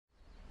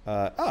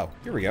Oh,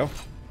 here we go.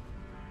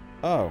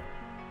 Oh.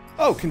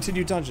 Oh,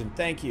 continue dungeon.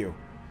 Thank you.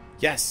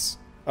 Yes.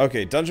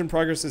 Okay, dungeon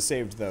progress is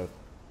saved, though.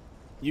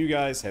 You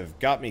guys have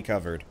got me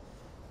covered.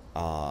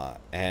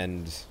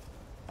 And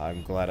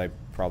I'm glad I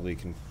probably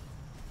can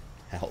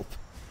help.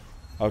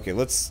 Okay,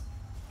 let's...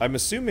 I'm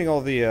assuming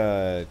all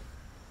the,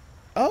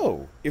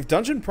 Oh, if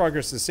dungeon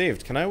progress is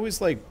saved, can I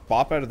always, like,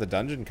 bop out of the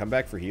dungeon and come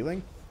back for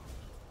healing?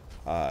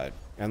 And,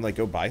 like,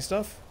 go buy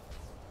stuff?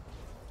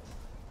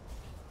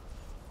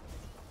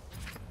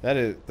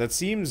 That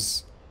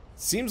seems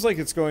like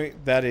it's going...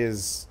 That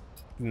is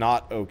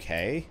not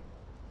okay.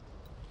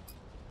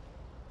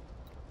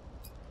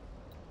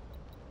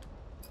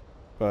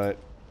 But,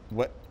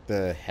 what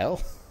the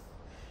hell?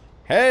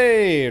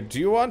 Hey, do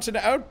you want an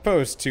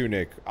outpost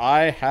tunic?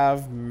 I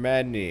have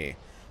many.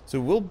 So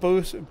we'll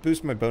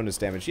boost my bonus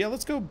damage. Yeah,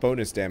 let's go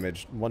bonus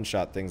damage.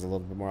 One-shot things a little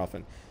bit more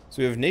often.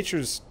 So we have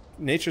Nature's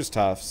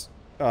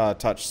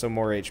Touch, so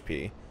more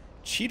HP.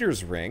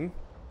 Cheater's Ring,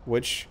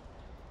 which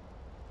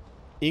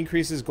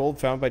increases gold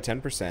found by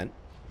 10%.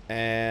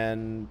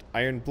 And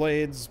Iron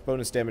Blades,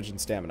 bonus damage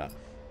and stamina.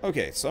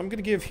 Okay, so I'm going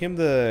to give him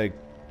the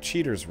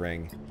Cheater's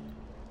Ring.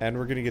 And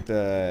we're going to get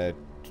the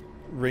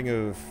Ring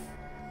of...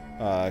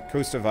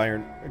 Coast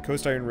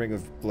Iron Ring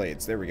of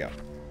Blades. There we go.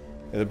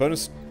 Yeah, the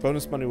bonus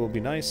money will be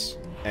nice,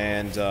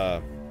 and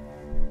the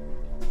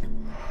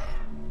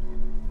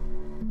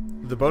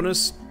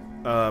bonus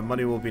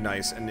money will be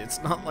nice, and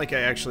it's not like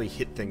I actually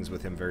hit things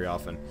with him very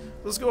often.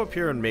 Let's go up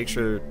here and make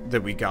sure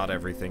that we got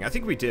everything. I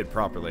think we did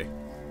properly.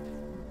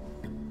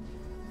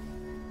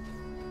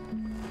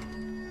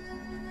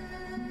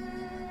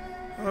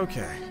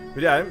 Okay,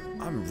 but yeah,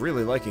 I'm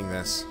really liking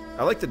this.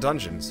 I like the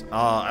dungeons.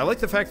 I like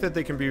the fact that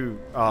they can be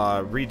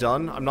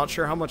redone. I'm not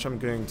sure how much I'm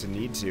going to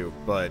need to,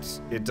 but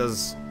it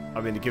does...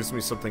 I mean, it gives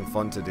me something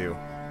fun to do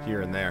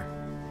here and there.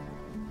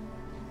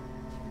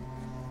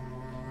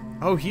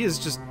 Oh, he is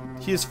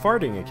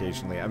farting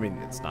occasionally. I mean,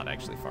 it's not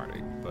actually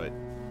farting, but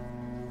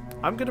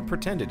I'm gonna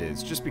pretend it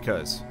is, just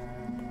because.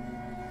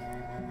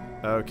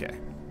 Okay.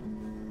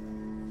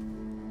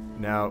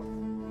 Now,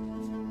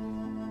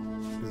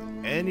 is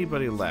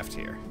anybody left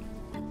here?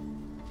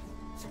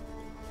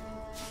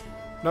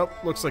 Nope,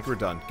 looks like we're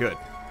done. Good.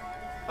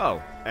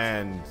 Oh,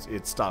 and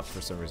it stopped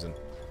for some reason.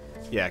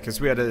 Yeah, because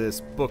we had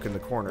this book in the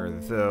corner,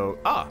 though...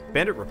 Ah,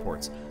 bandit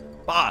reports.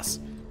 Boss,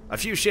 a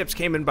few ships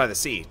came in by the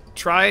sea.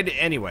 Tried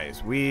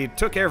anyways. We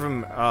took care of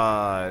them,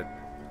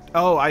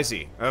 Oh, I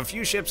see. A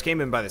few ships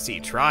came in by the sea.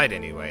 Tried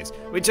anyways.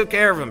 We took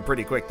care of them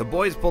pretty quick. The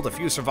boys pulled a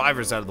few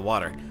survivors out of the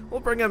water. We'll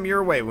bring them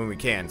your way when we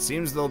can.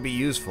 Seems they'll be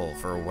useful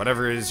for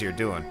whatever it is you're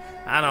doing.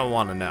 I don't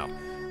want to know.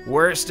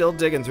 We're still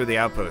digging through the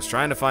outpost,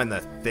 trying to find the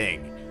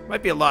thing.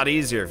 Might be a lot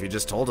easier if you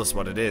just told us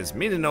what it is.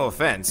 Meaning no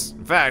offense.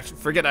 In fact,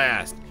 forget I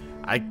asked.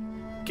 I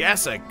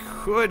guess I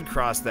could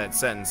cross that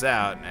sentence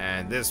out,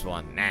 and this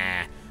one,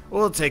 nah.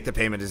 We'll take the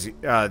payment as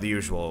the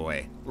usual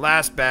way.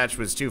 Last batch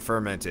was too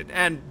fermented,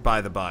 and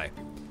by the by.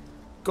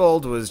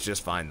 Gold was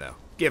just fine, though.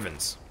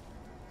 Givens.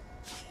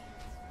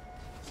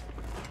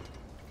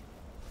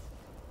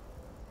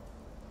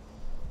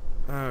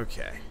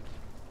 Okay.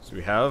 So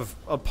we have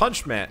a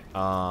punch man.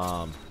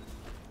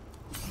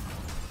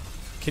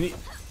 Can you...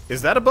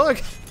 Is that a bug?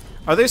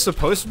 Are they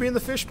supposed to be in the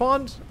fish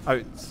pond?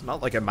 It's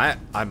not like I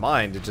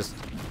mind. It just...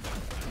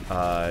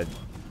 I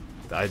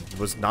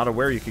was not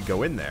aware you could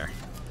go in there.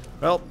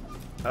 Well,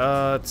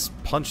 let's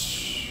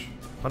punch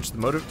the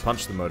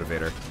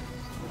motivator.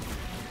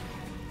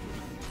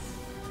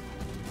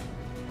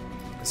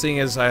 Seeing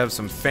as I have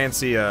some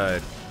fancy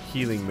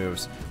healing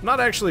moves. I'm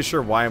not actually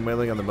sure why I'm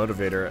wailing on the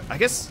motivator. I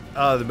guess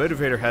the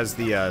motivator has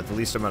the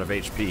least amount of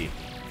HP.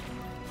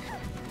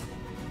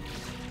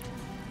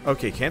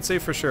 Okay, can't say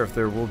for sure if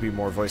there will be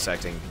more voice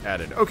acting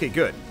added. Okay,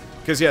 good.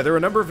 Because, yeah, there were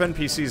a number of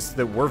NPCs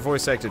that were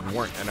voice acted and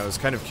weren't, and I was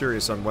kind of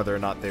curious on whether or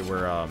not they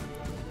were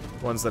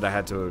ones that I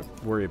had to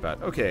worry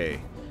about.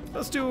 Okay,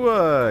 let's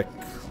do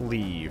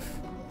Cleave.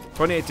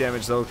 28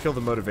 damage, that'll kill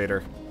the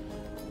motivator.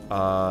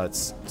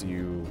 Let's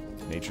do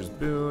Nature's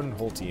Boon,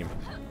 whole team.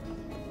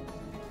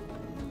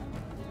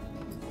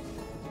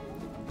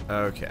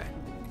 Okay.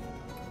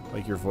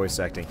 Like your voice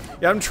acting.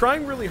 Yeah, I'm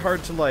trying really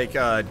hard to, like,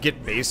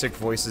 get basic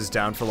voices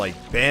down for, like,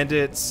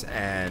 bandits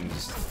and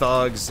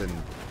thugs and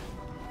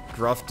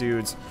gruff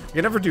dudes. I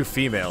can never do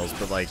females,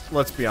 but, like,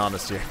 let's be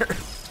honest here.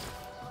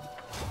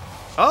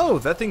 Oh,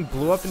 that thing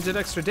blew up and did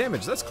extra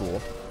damage. That's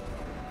cool.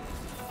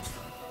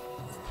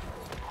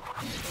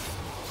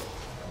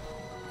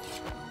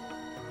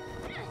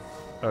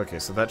 Okay,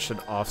 so that should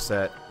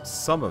offset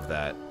some of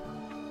that.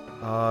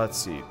 Let's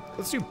see.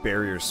 Let's do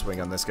Barrier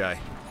Swing on this guy.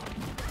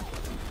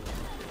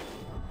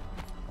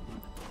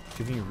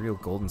 Giving you real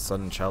Golden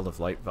Sun and Child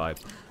of Light vibe.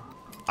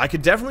 I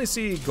could definitely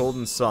see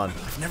Golden Sun.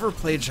 I've never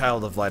played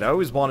Child of Light. I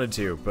always wanted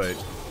to, but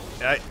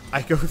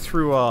I go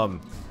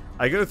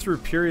through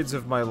periods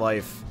of my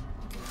life.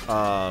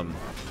 Well,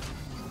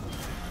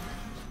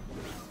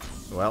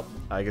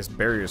 I guess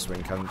barrier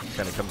swing kind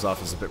of comes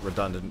off as a bit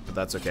redundant, but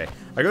that's okay.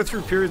 I go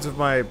through periods of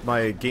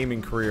my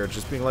gaming career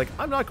just being like,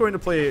 I'm not going to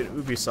play an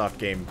Ubisoft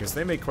game because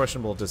they make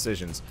questionable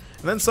decisions.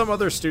 And then some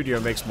other studio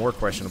makes more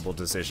questionable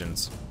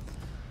decisions.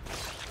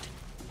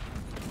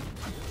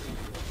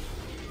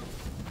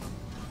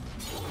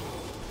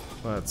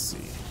 Let's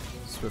see.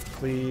 Swift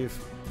Cleave.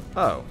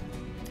 Oh.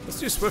 Let's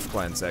do Swift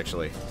Cleanse,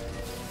 actually.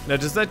 Now,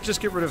 does that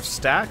just get rid of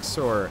stacks,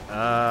 or,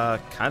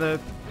 kinda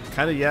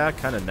yeah,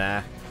 kinda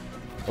nah.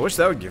 I wish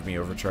that would give me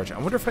overcharge. I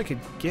wonder if I could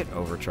get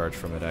overcharge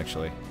from it,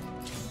 actually.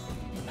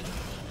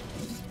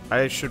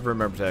 I should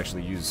remember to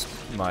actually use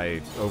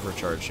my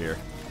overcharge here.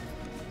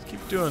 Let's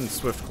keep doing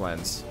Swift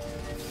Cleanse.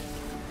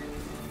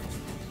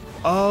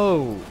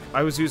 Oh!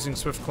 I was using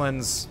Swift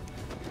Cleanse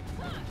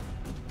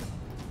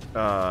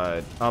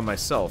on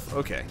myself.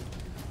 Okay.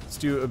 Let's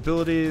do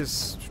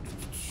abilities.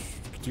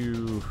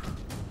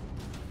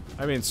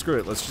 I mean, screw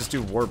it. Let's just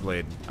do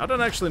Warblade. I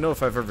don't actually know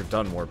if I've ever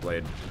done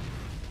Warblade.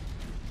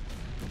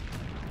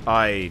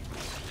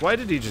 Why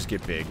did he just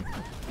get big?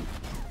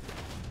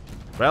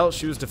 Well,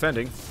 she was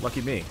defending.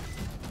 Lucky me.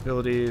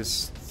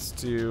 Abilities. Let's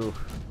do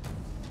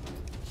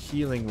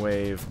Healing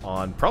Wave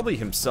on probably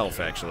himself,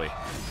 actually.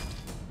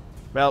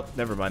 Well,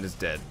 never mind. He's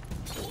dead.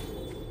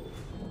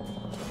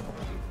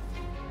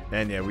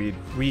 And yeah,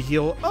 we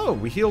heal. Oh,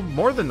 we heal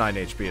more than 9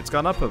 HP. It's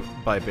gone up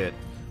by a bit.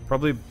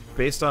 Probably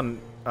based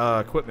on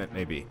equipment,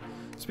 maybe.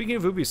 Speaking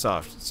of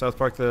Ubisoft, South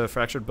Park: The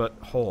Fractured But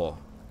Whole.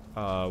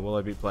 Will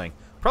I be playing?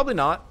 Probably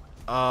not.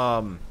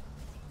 I've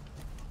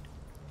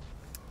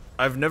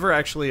never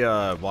actually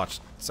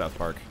watched South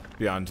Park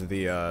beyond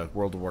the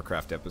World of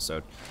Warcraft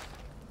episode.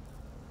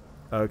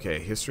 Okay,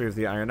 History of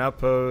the Iron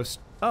Outpost.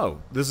 Oh,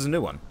 this is a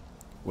new one.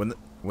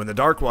 When the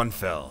Dark One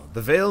fell,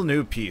 the Veil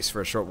knew peace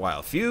for a short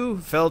while. Few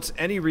felt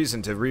any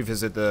reason to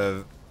revisit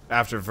the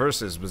after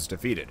Versus was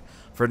defeated,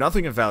 for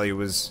nothing of value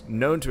was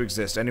known to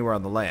exist anywhere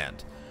on the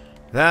land.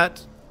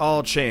 That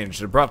all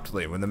changed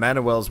abruptly when the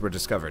Mana Wells were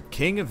discovered.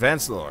 King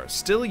Vancelor,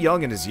 still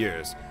young in his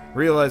years,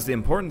 realized the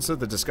importance of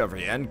the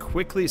discovery and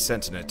quickly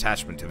sent an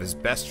attachment of his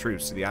best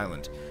troops to the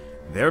island.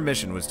 Their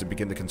mission was to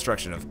begin the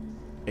construction of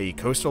a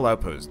coastal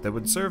outpost that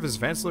would serve as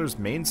Vancelor's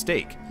main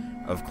stake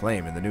of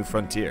claim in the new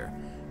frontier.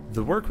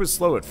 The work was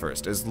slow at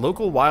first, as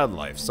local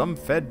wildlife, some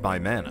fed by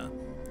mana,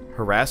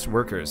 harassed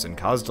workers and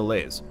caused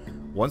delays.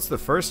 Once the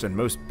first and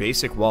most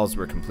basic walls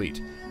were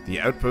complete,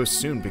 the outpost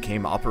soon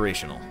became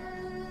operational.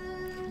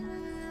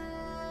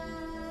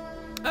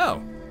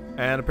 Oh,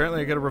 and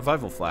apparently I get a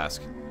revival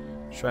flask.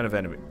 Shrine of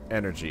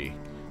Energy.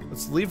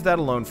 Let's leave that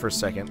alone for a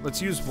second.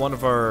 Let's use one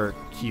of our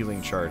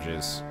healing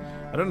charges.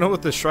 I don't know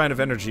what the Shrine of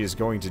Energy is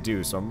going to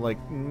do, so I'm like...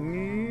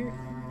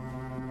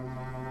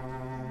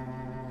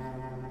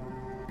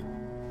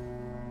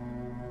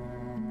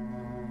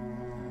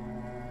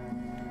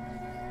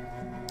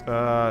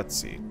 let's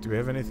see. Do we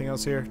have anything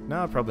else here?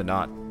 No, probably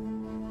not.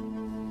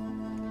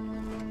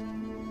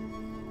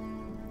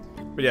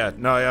 But yeah,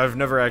 no, I've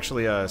never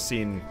actually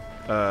seen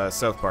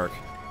South Park.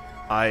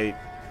 I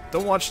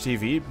don't watch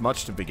TV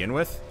much to begin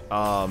with.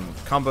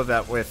 Combo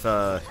that with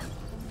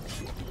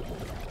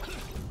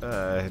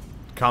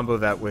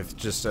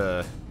just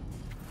I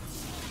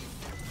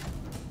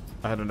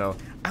don't know.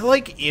 I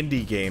like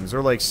indie games,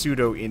 or like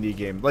pseudo indie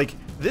game. Like,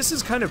 this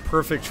is kind of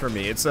perfect for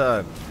me. It's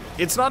not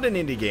an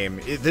indie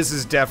game. This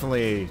is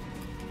definitely...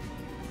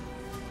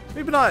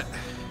 Maybe not...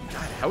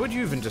 God, how would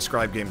you even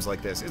describe games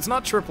like this? It's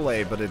not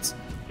AAA, but it's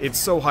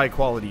so high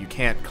quality you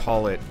can't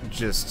call it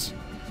just...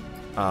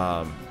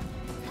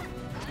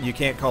 you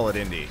can't call it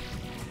indie.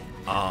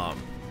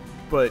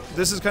 But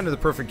this is kind of the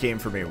perfect game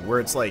for me, where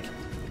it's like...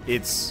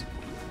 It's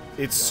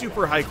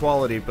super high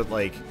quality, but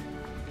like...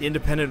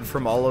 independent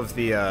from all of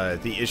the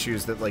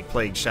issues that like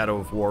plague Shadow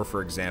of War,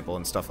 for example,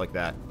 and stuff like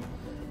that.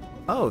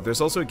 Oh, there's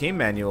also a game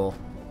manual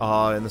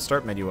in the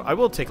start menu. I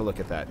will take a look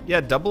at that.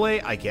 Yeah, AA,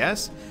 I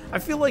guess. I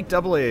feel like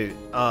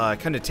AA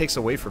kind of takes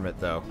away from it,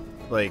 though.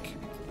 Like,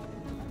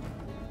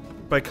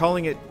 by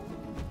calling it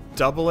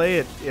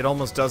AA, it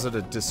almost does it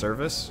a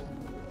disservice.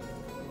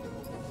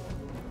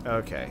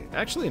 Okay.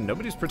 Actually,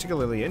 nobody's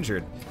particularly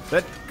injured.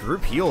 That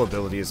group heal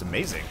ability is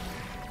amazing.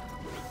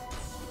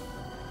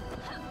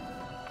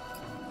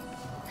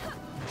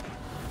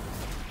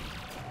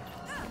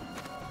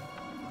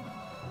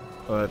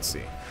 Let's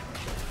see.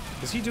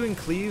 Is he doing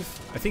cleave?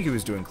 I think he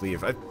was doing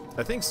cleave. I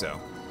think so.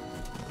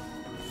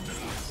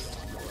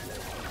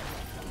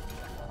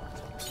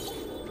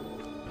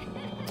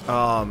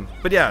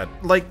 But yeah,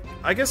 like,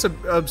 I guess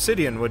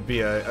Obsidian would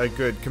be a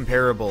good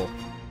comparable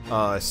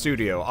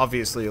studio.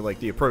 Obviously, like,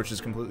 the approach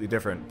is completely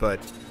different, but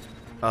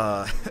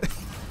oh,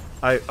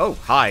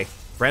 hi.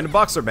 Random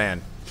Boxer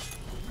Man.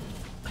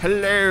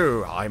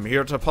 Hello, I'm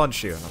here to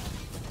punch you.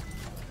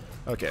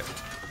 Okay.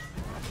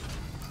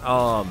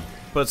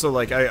 But so,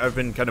 like, I've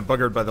been kind of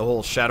buggered by the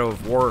whole Shadow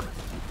of War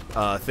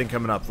thing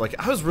coming up. Like,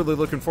 I was really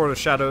looking forward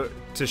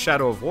to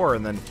Shadow of War,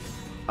 and then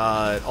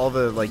all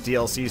the, like,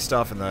 DLC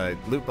stuff and the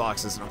loot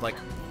boxes, and I'm like,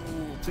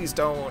 ooh, please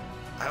don't.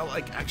 I,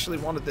 like, actually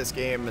wanted this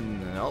game,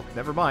 and, well,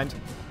 never mind.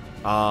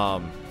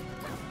 And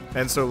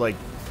so, like,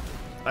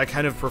 I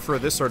kind of prefer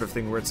this sort of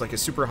thing where it's like a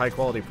super high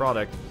quality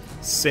product,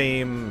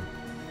 same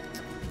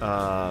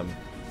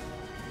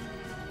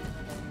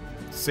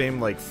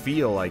same like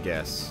feel, I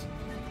guess.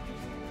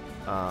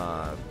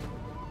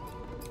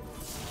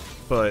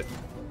 But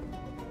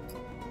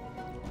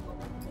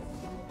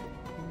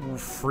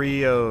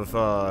free of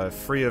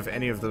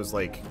any of those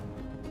like,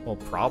 well,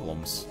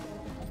 problems.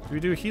 Do we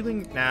do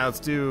healing? Nah, let's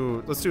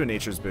do a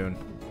nature's boon.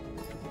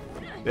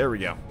 There we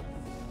go.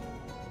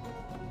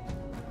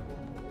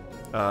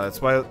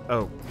 That's why.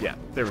 Oh yeah,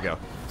 there we go.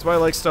 That's why I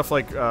like stuff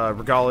like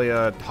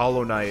Regalia,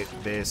 Hollow Knight,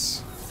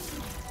 this.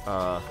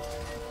 And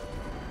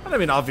I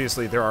mean,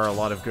 obviously there are a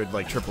lot of good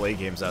like AAA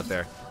games out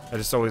there. I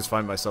just always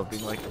find myself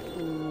being like,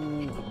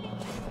 ooh,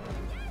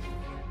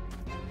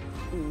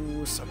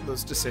 some of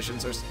those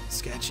decisions are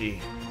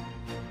sketchy.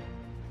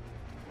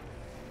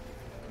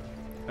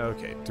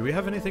 Okay, do we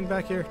have anything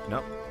back here?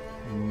 Nope.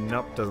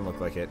 Nope, doesn't look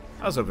like it.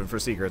 I was hoping for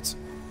secrets.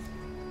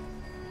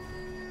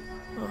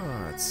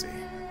 Oh, let's see.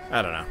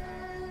 I don't know.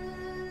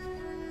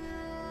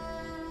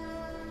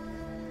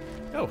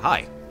 Oh,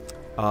 hi.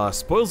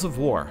 Spoils of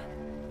War.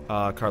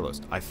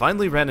 Carlos. I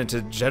finally ran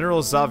into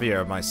General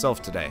Xavier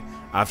myself today.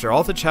 After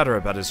all the chatter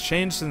about his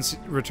change since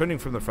returning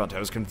from the front, I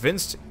was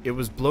convinced it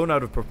was blown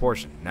out of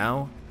proportion.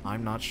 Now,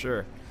 I'm not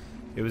sure.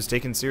 It was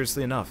taken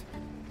seriously enough.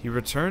 He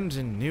returned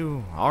in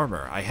new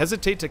armor. I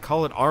hesitate to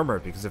call it armor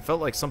because it felt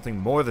like something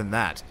more than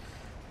that.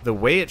 The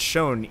way it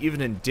shone,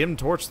 even in dim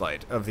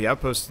torchlight, of the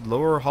outpost's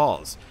lower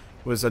halls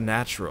was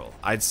unnatural.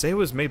 I'd say it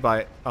was made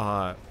by,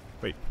 I'd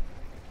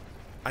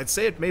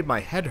say it made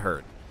my head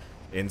hurt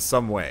in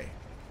some way.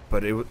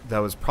 But that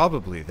was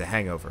probably the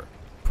hangover.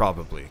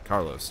 Probably,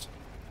 Carlos.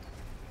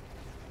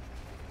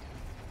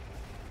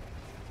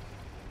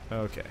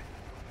 Okay.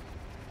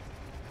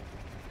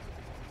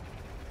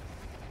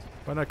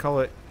 Why not call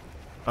it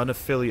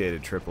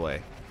unaffiliated AAA?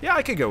 Yeah,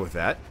 I could go with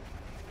that.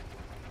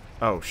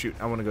 Oh, shoot.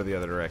 I want to go the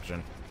other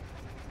direction.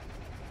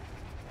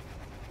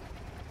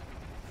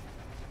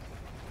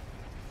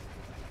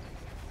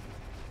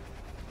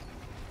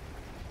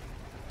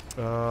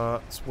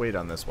 Let's wait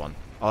on this one.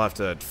 I'll have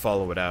to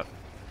follow it out. Are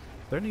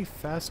there any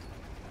fast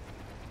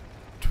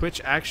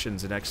twitch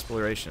actions in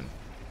exploration?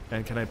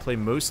 And can I play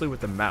mostly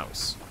with the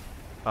mouse?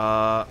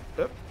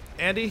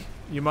 Andy,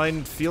 you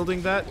mind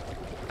fielding that?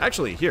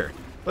 Actually, here.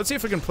 Let's see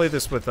if we can play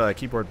this with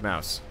keyboard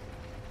mouse.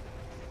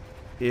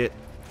 It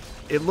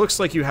looks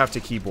like you have to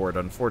keyboard,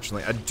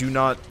 unfortunately. I do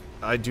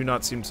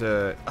not seem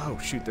to... Oh,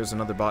 shoot, there's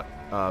another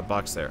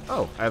box there.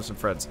 Oh, I have some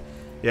friends.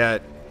 Yeah,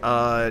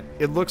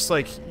 it looks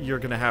like you're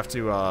gonna have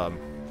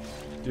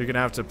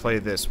to play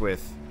this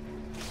with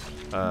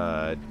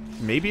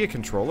maybe a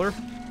controller?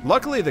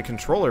 Luckily, the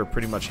controller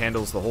pretty much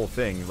handles the whole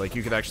thing. Like,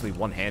 you could actually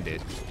one-hand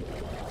it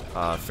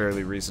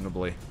fairly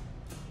reasonably.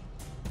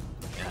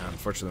 Yeah,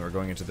 unfortunately, we're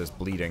going into this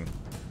bleeding.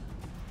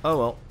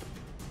 Oh,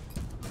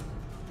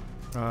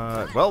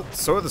 well. Well,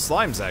 so are the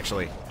slimes,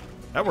 actually.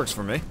 That works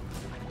for me.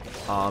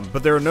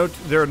 But there are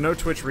no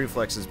twitch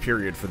reflexes,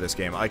 period, for this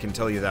game. I can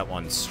tell you that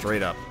one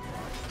straight up.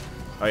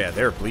 Oh yeah,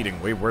 they're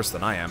bleeding way worse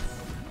than I am.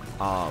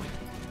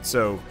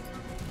 So,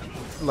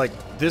 like,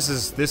 this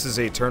is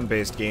a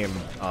turn-based game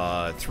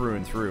through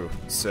and through.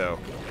 So,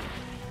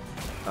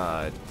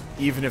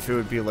 even if it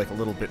would be like a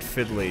little bit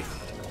fiddly,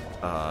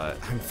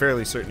 I'm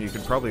fairly certain you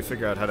could probably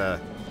figure out how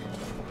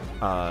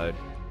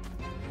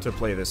to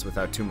play this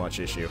without too much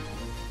issue.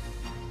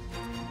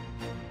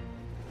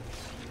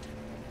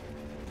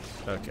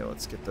 Okay,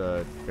 let's get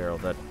the barrel.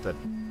 That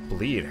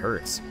bleed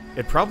hurts.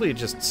 It probably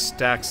just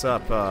stacks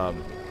up.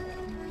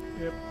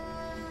 Yep.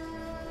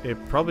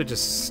 It probably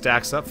just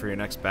stacks up for your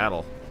next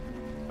battle.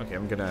 Okay,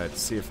 I'm gonna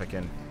see if I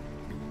can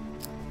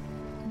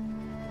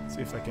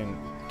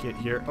get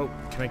here. Oh,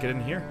 can I get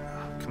in here?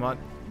 Come on,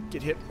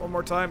 get hit one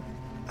more time.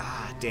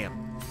 Ah,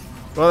 damn.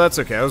 Well, that's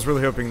okay. I was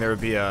really hoping there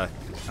would be a.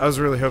 I was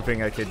really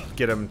hoping I could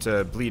get him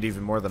to bleed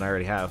even more than I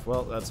already have.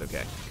 Well, that's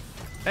okay.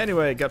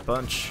 Anyway, gut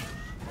punch.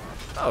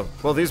 Oh,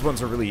 well, these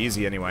ones are really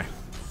easy anyway.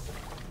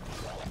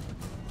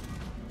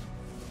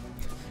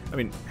 I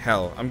mean,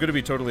 hell, I'm gonna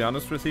be totally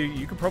honest with you.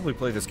 You could probably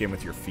play this game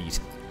with your feet.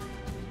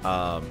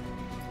 And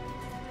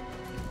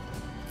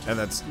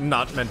that's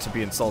not meant to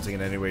be insulting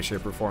in any way,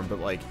 shape, or form, but,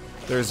 like,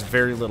 there's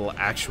very little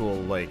actual,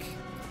 like,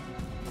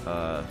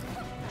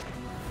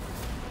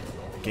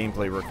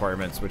 gameplay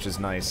requirements, which is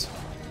nice.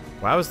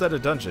 Wow, is that a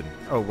dungeon?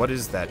 Oh, what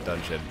is that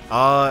dungeon?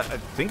 I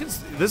think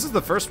this is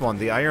the first one,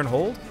 the Iron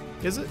Hold,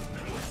 is it?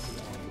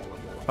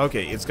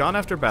 Okay, it's gone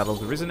after battle.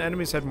 The reason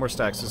enemies had more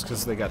stacks is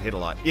because they got hit a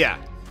lot. Yeah.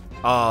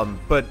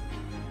 But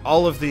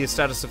all of the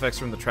status effects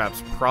from the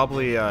traps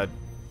probably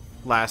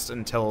last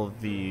until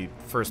the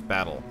first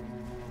battle.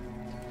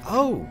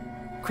 Oh,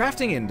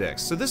 crafting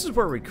index. So this is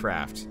where we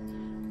craft.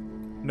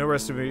 No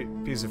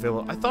recipes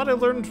available. I thought I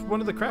learned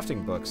one of the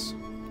crafting books.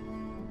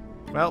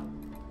 Well,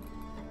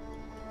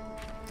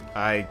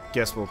 I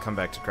guess we'll come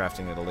back to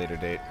crafting at a later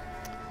date.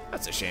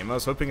 That's a shame. I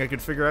was hoping I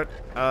could figure out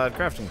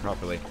crafting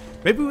properly.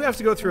 Maybe we have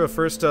to go through a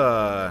first,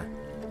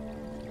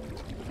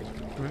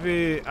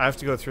 maybe I have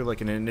to go through, like,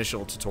 an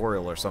initial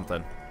tutorial or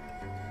something.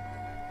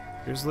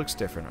 Yours looks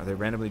different. Are they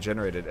randomly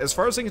generated? As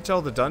far as I can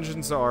tell, the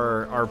dungeons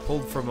are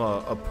pulled from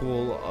a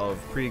pool of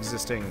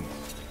pre-existing,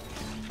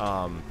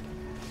 I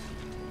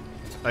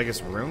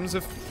guess, rooms,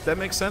 if that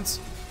makes sense.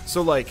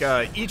 So, like,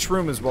 each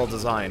room is well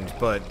designed,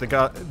 but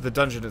the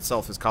dungeon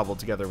itself is cobbled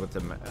together with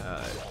them,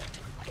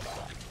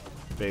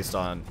 based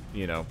on,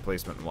 you know,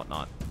 placement and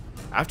whatnot.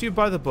 After you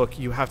buy the book,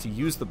 you have to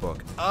use the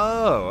book.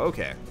 Oh,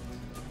 okay.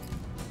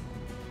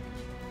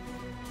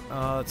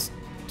 Let's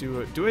do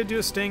it. Do I do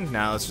a sting?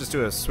 Nah, let's just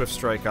do a swift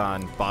strike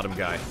on bottom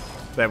guy.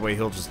 That way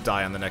he'll just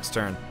die on the next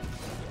turn.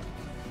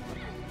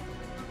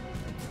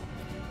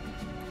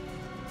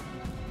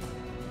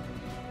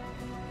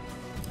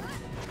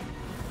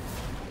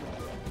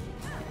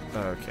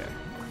 Okay.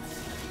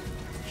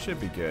 Should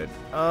be good.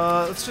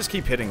 Let's just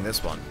keep hitting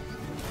this one.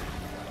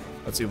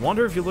 Let's see.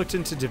 Wonder if you looked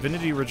into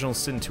Divinity Original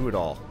Sin 2 at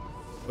all.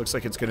 Looks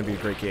like it's going to be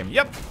a great game.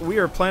 Yep, we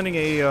are planning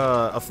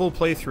a full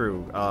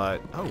playthrough.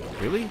 Oh,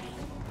 really?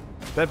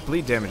 That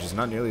bleed damage is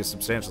not nearly as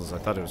substantial as I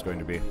thought it was going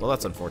to be. Well,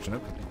 that's unfortunate.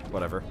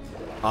 Whatever.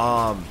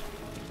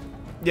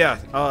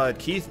 Yeah,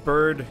 Keith,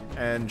 Bird,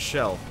 and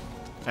Shell,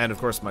 and of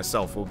course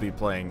myself will be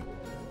playing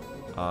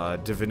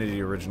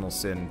Divinity Original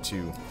Sin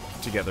 2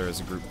 together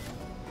as a group,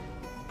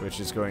 which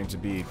is going to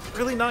be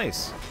really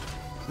nice.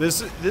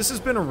 This has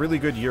been a really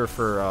good year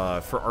for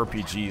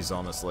RPGs,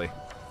 honestly.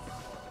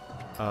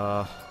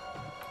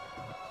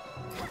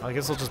 I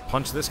guess I'll just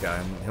punch this guy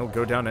and he'll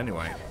go down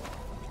anyway.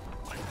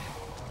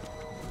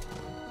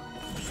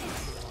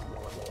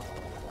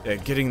 Yeah,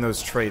 getting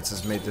those traits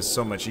has made this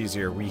so much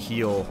easier. We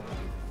heal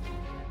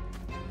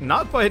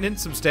not by an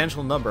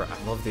insubstantial number.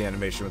 I love the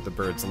animation with the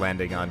birds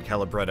landing on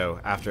Calibretto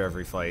after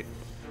every fight.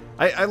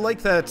 I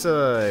like that,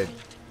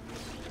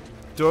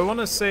 do I want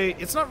to say,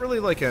 it's not really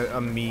like a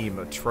meme,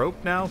 a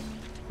trope now,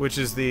 which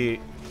is the,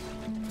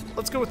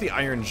 let's go with the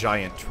Iron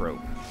Giant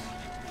trope.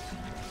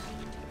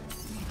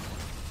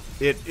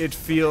 It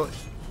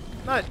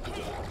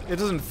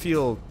doesn't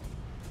feel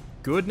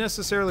good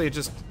necessarily,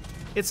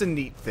 it's a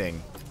neat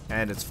thing,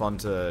 and it's fun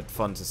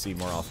to see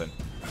more often.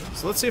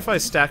 So let's see if I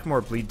stack more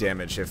bleed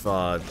damage if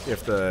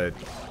the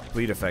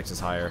bleed effect is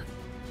higher.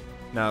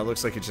 No, it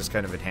looks like it just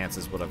kind of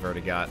enhances what I've already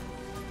got.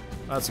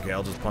 That's okay,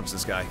 I'll just punch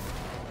this guy.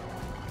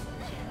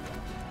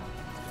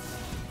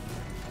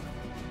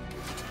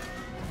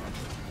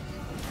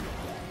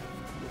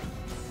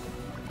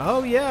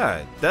 Oh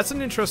yeah, that's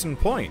an interesting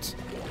point.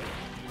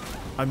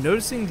 I'm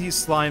noticing these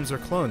slimes are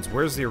clones.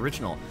 Where's the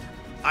original?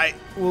 I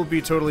will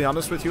be totally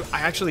honest with you, I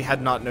actually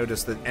had not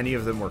noticed that any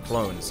of them were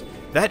clones.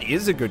 That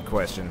is a good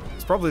question.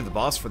 It's probably the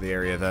boss for the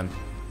area then.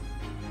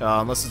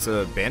 Unless it's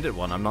a bandit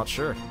one, I'm not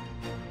sure.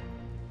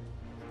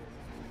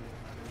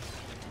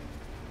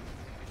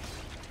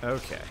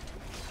 Okay.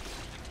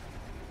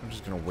 I'm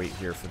just gonna wait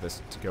here for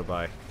this to go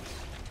by.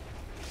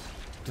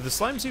 Do the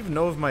slimes even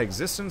know of my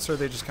existence, or are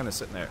they just kind of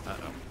sitting there?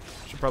 Uh-oh.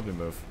 Should probably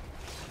move.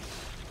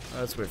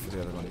 Let's wait for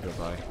the other one to go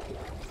by.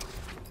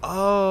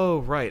 Oh,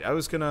 right. I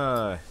was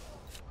gonna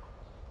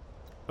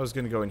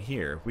go in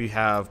here. We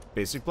have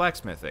basic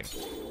blacksmithing.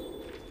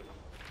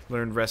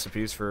 Learned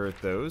recipes for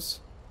those.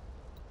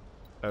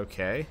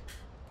 Okay.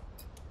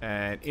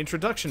 And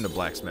introduction to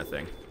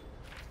blacksmithing.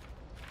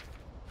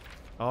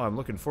 Oh, I'm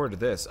looking forward to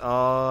this.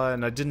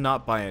 And I did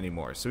not buy any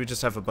more, so we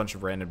just have a bunch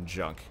of random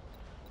junk.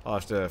 I'll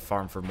have to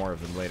farm for more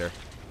of them later.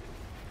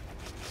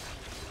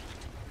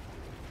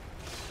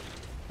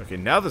 Okay,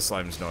 now the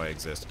slimes know I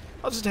exist.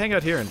 I'll just hang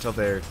out here until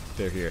they're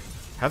here.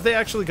 Have they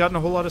actually gotten a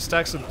whole lot of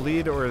stacks of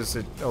bleed, or is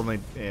it only...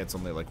 it's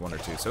only like 1 or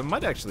 2, so it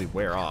might actually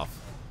wear off.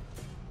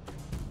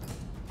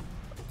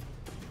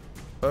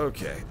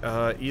 Okay,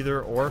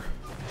 either or.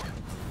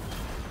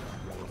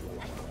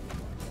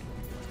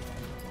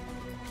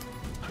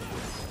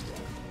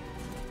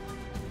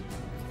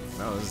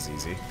 Oh, this is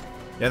easy.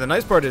 Yeah, the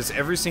nice part is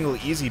every single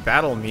easy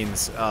battle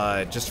means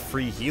just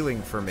free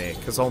healing for me,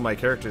 because all my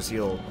characters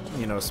heal,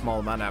 you know, a small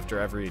amount after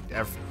every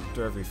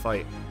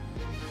fight.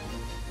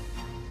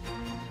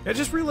 I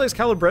just realized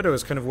Calibretto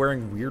is kind of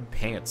wearing weird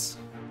pants.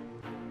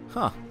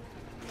 Huh.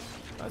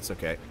 That's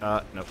okay.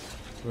 Nope.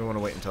 We want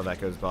to wait until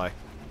that goes by.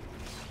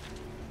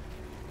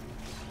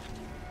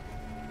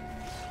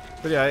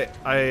 But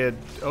yeah,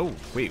 oh,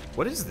 wait,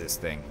 what is this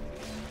thing?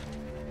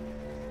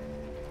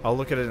 I'll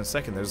look at it in a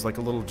second. There's like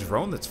a little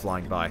drone that's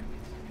flying by.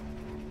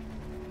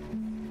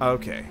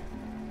 Okay.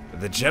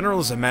 The general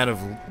is a man of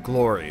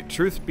glory.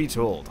 Truth be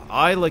told,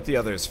 I, like the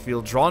others,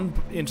 feel drawn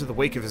into the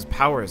wake of his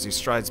power as he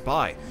strides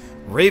by.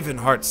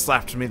 Ravenheart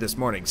slapped me this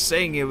morning,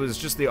 saying it was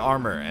just the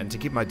armor and to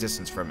keep my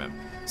distance from him,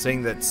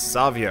 saying that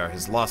Xavier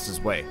has lost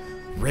his way.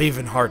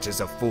 Ravenheart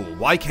is a fool.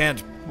 Why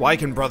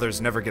can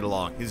brothers never get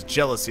along? His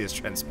jealousy is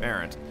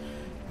transparent.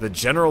 The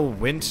general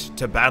went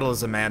to battle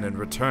as a man and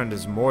returned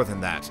as more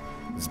than that.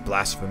 It's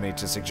blasphemy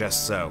to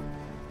suggest so.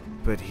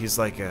 But he's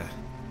like a...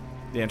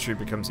 The entry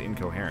becomes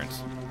incoherent.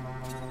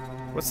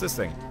 What's this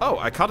thing? Oh,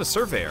 I caught a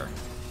surveyor.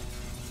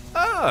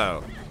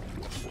 Oh!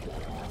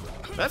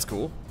 That's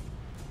cool.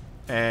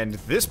 And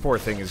this poor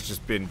thing has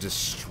just been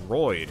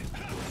destroyed.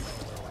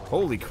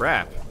 Holy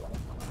crap.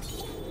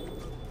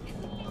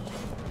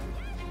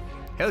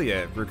 Hell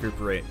yeah,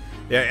 recuperate.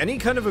 Yeah, any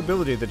kind of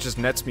ability that just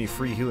nets me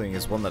free healing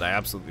is one that I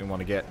absolutely want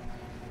to get.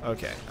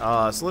 Okay,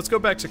 so let's go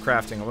back to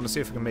crafting. I want to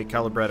see if we can make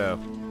Calibretto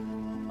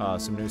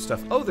some new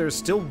stuff. Oh, there's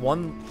still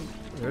one.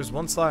 There's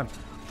one slime.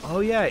 Oh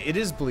yeah, it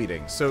is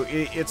bleeding. So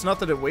it's not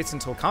that it waits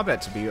until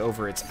combat to be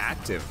over, it's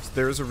active.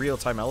 There is a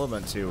real-time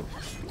element to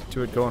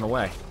it going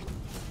away.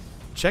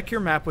 Check your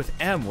map with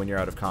M when you're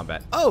out of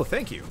combat. Oh,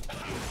 thank you.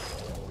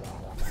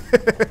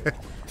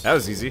 That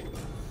was easy.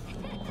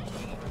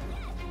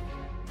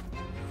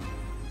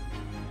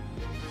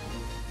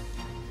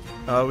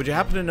 Would you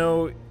happen to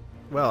know...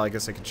 Well, I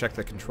guess I can check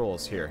the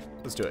controls here.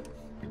 Let's do it.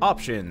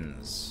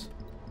 Options.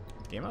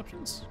 Game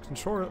options?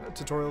 Control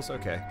tutorials?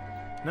 Okay.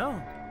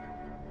 No.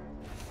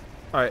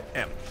 Alright,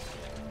 M.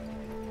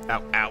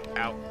 Ow, ow,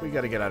 ow. We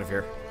gotta get out of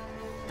here.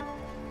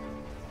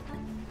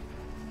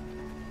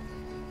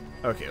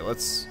 Okay,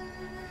 let's...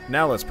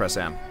 Now let's press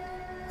M.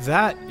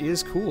 That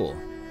is cool.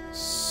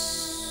 So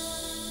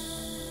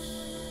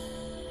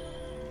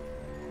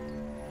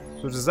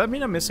does that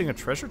mean I'm missing a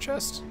treasure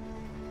chest?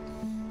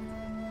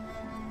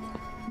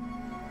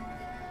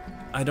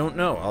 I don't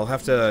know. I'll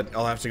have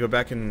to go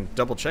back and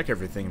double check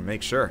everything and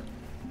make sure.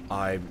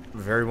 I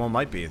very well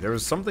might be. There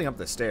was something up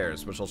the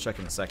stairs, which I'll check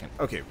in a second.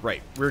 Okay,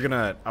 right.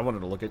 I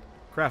wanted to look at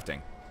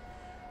crafting.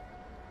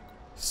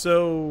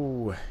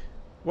 So,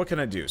 what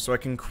can I do? So I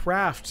can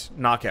craft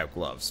knockout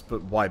gloves,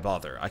 but why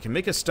bother? I can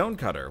make a stone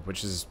cutter,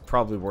 which is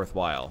probably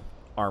worthwhile.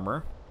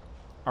 Armor.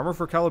 Armor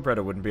for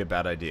Calibretto wouldn't be a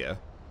bad idea.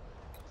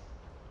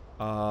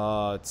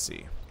 Let's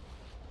see.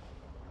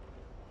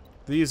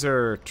 These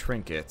are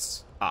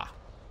trinkets. Ah.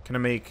 Can I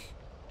make...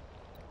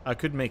 I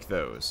could make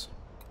those.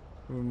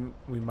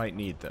 We might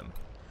need them.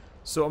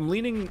 So I'm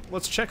leaning...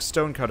 Let's check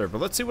Stonecutter,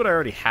 but let's see what I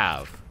already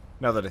have,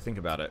 now that I think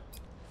about it.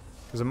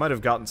 Because I might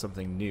have gotten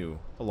something new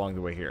along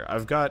the way here.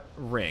 I've got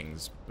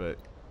rings, but...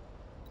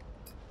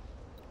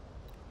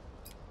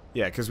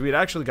 Yeah, because we had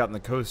actually gotten the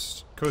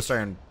Coast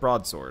Iron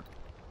Broadsword.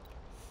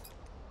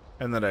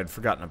 And then I'd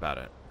forgotten about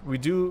it. We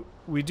do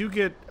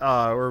get...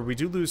 or we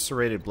do lose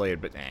Serrated Blade,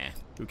 but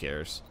who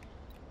cares?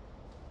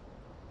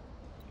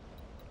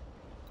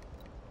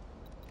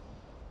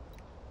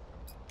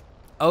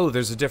 Oh,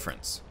 there's a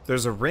difference.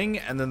 There's a ring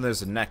and then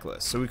there's a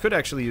necklace. So we could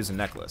actually use a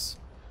necklace.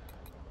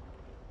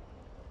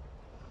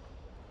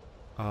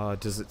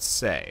 Does it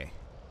say?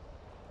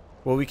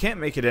 Well, we can't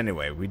make it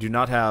anyway. We do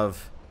not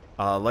have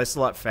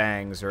Lysolot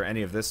fangs or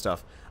any of this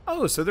stuff.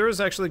 Oh, so there is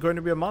actually going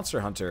to be a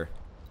Monster Hunter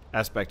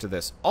aspect to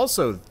this.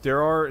 Also,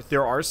 there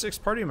are 6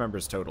 party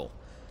members total.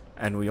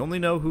 And we only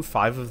know who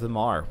 5 of them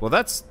are. Well,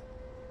 that's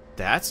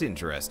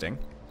interesting.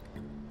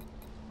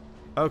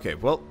 Okay,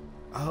 well...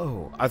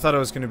 Oh, I thought I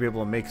was going to be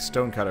able to make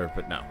Stonecutter,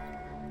 but no.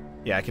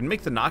 Yeah, I can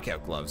make the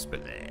knockout gloves, but...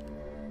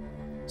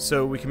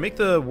 So we can make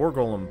the War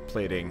Golem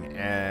plating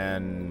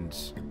and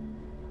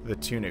the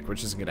tunic,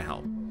 which isn't going to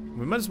help.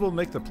 We might as well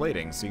make the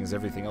plating, seeing as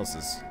everything else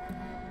is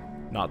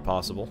not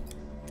possible.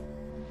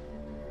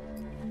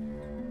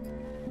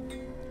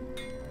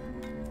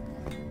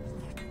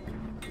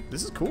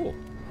 This is cool.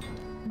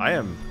 I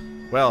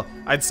am... Well,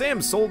 I'd say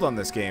I'm sold on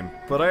this game,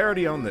 but I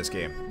already own this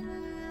game.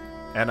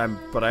 And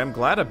I'm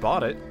glad I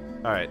bought it.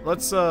 Alright,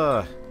 let's,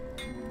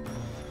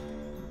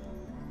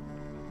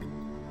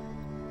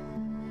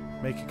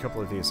 make a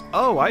couple of these.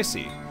 Oh, I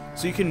see.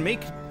 So you can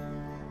make...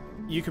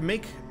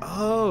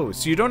 Oh,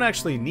 so you don't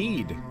actually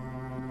need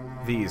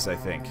these, I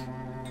think.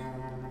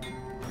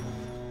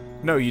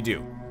 No, you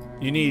do.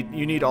 You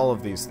need all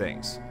of these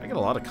things. I get a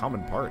lot of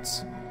common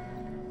parts.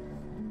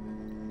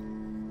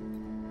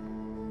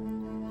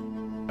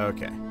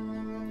 Okay.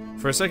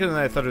 For a second,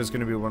 I thought it was going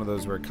to be one of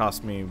those where it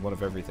cost me one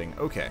of everything.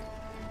 Okay.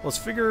 Let's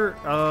figure,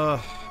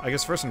 I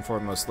guess first and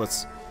foremost,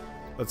 let's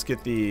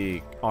get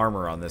the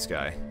armor on this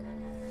guy.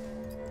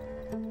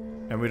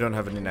 And we don't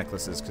have any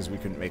necklaces because we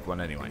couldn't make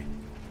one anyway.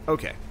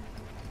 Okay.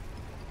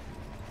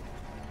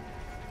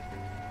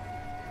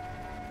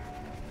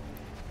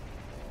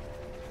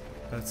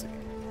 Let's see.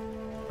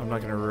 I'm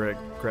not going to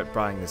regret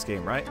buying this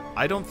game, right?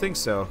 I don't think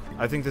so.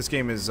 I think this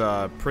game is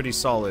pretty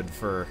solid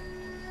for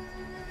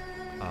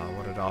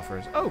what it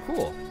offers. Oh,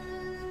 cool.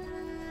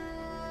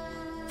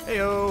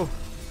 Heyo.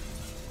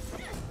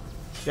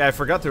 Yeah, I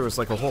forgot there was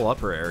like a whole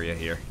upper area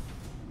here.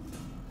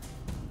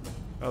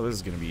 Oh, this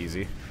is gonna be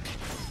easy.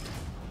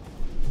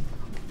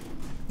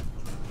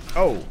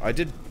 Oh, I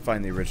did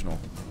find the original.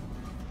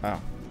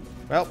 Wow.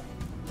 Well,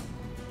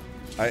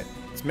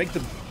 let's make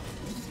the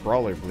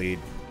brawler bleed.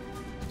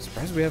 I'm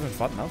surprised we haven't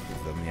fought enough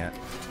of them yet.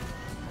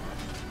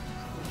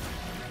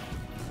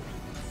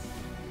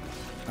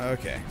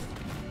 Okay.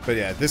 But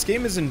yeah, this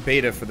game is in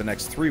beta for the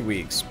next 3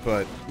 weeks,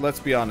 but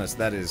let's be honest,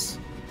 that's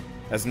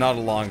not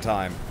a long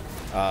time.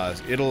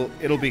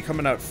 It'll be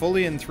coming out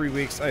fully in 3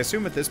 weeks. I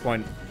assume at this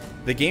point,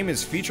 the game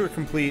is feature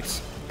complete,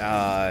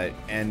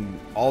 and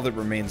all that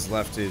remains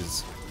left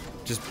is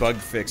just bug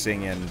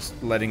fixing and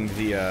letting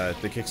the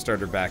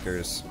Kickstarter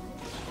backers,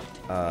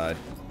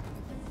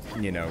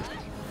 you know,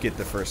 get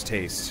the first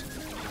taste.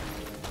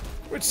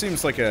 Which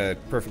seems like a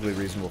perfectly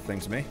reasonable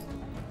thing to me.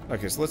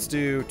 Okay, so let's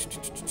do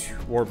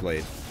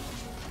Warblade.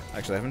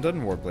 Actually, I haven't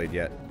done Warblade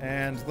yet.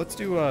 And let's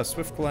do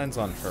Swift Cleanse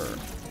on her.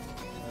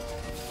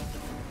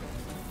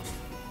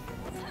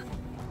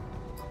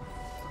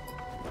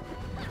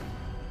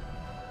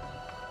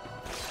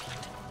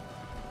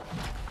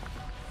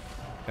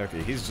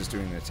 Okay, he's just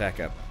doing an attack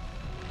up.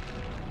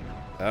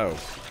 Oh.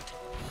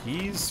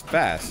 He's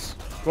fast.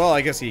 Well, I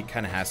guess he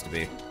kind of has to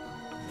be.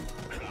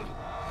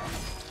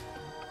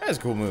 That's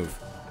a cool move.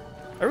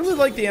 I really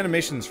like the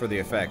animations for the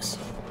effects.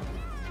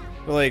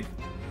 But, like,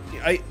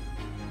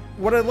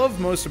 what I love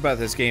most about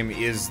this game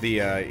is the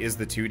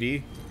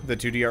 2D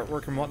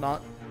artwork and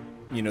whatnot.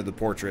 You know, the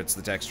portraits,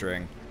 the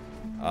texturing,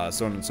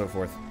 so on and so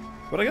forth.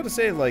 But I gotta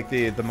say, like,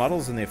 the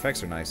models and the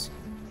effects are nice.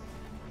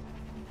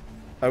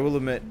 I will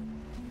admit,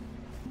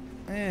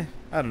 I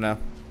don't know.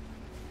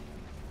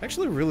 I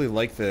actually really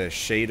like the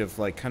shade of,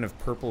 like, kind of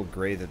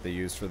purple-gray that they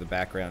use for the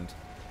background.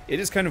 It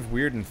is kind of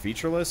weird and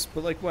featureless,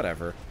 but, like,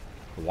 whatever.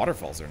 The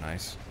waterfalls are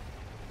nice.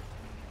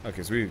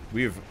 Okay, so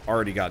we've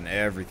already gotten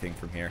everything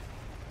from here.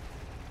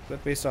 Is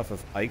that based off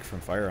of Ike from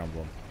Fire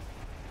Emblem?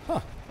 Huh,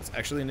 that's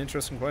actually an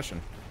interesting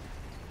question.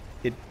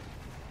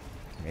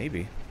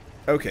 Maybe.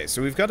 Okay,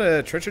 so we've got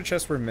a treasure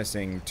chest we're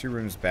missing, 2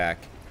 rooms back,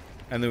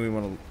 and then we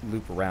want to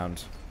loop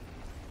around.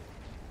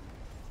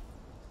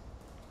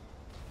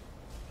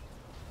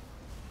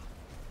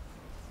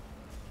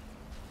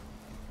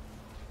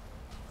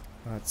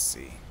 Let's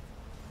see.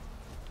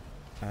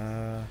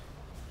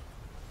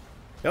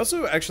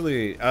 Also,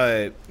 actually,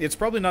 it's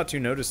probably not too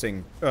noticeable.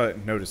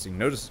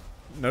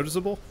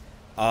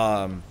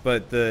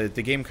 But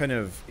the game kind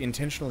of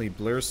intentionally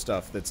blurs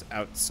stuff that's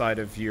outside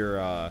of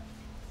your,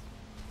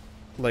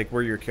 like,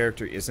 where your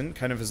character isn't,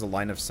 kind of as a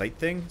line of sight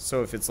thing.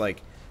 So if it's,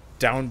 like,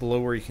 down below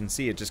where you can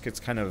see, it just gets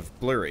kind of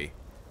blurry.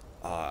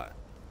 That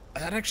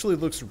actually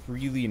looks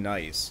really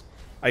nice.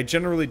 I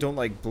generally don't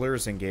like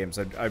blurs in games.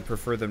 I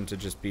prefer them to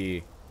just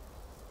be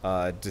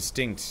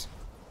distinct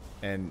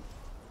and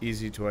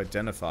easy to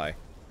identify.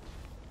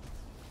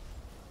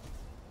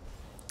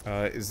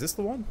 Is this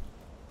the one?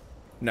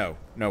 No,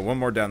 one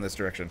more down this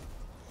direction.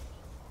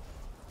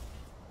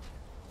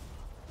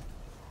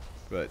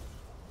 But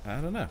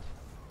I don't know.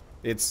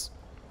 It's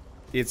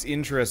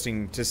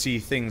interesting to see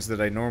things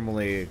that I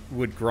normally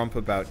would grump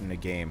about in a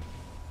game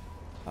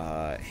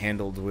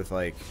handled with,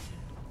 like,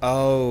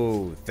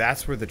 oh,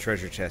 that's where the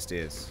treasure chest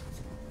is.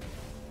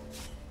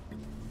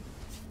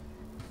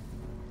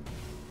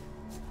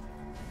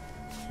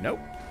 Nope.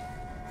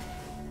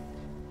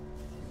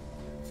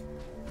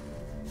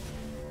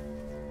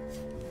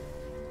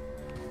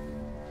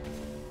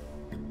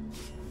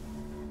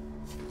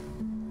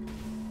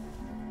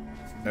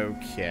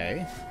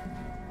 Okay.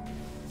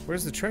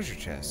 Where's the treasure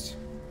chest?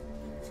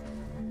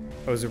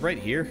 Oh, is it right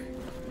here?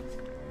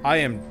 I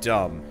am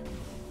dumb.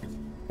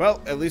 Well,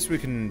 at least we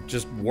can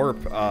just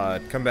warp,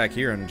 come back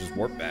here and just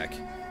warp back.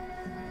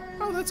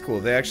 Oh, that's cool.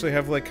 They actually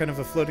have, like, kind of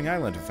a floating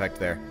island effect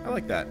there. I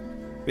like that.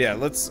 But yeah,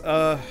 let's,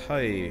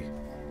 hi.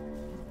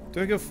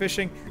 Do I go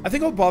fishing? I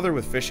think I'll bother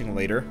with fishing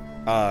later.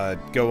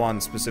 Go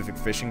on specific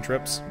fishing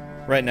trips.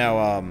 Right now,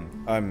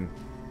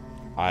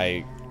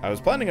 I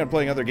was planning on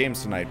playing other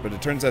games tonight, but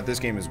it turns out this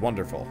game is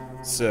wonderful.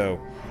 So,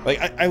 like,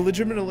 I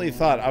legitimately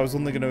thought I was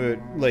only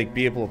gonna, like,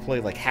 be able to play,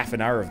 like, half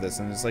an hour of this,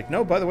 and it's like,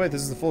 no, by the way,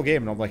 this is the full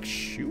game, and I'm like,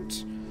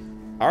 shoot.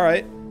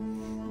 Alright.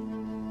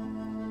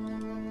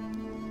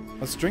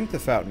 Let's drink the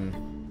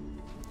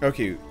fountain.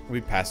 Okay,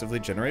 we passively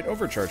generate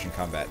overcharge in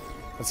combat.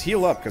 Let's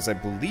heal up, because I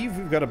believe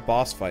we've got a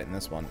boss fight in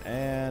this one.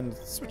 And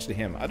switch to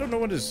him. I don't know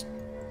what his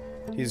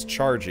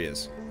charge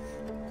is.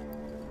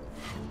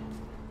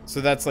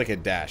 So that's like a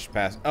dash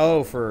pass.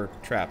 Oh, for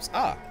traps.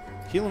 Ah,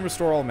 heal and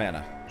restore all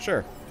mana.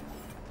 Sure.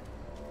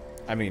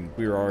 I mean,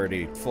 we were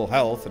already full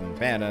health and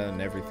mana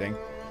and everything.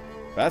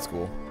 That's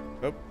cool.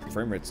 Oh,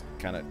 frame rate's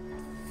kind of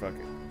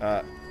fucking.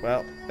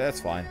 Well,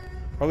 that's fine.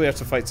 Probably have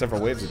to fight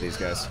several waves of these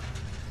guys.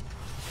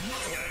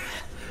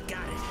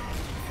 Got it.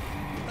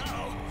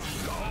 Uh-oh.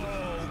 Go,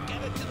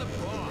 get it to the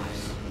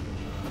boss.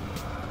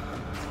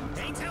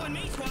 Ain't telling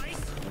me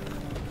twice.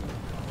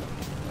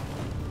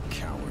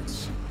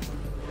 Cowards.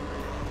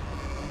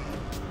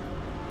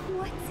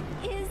 What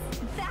is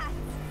that?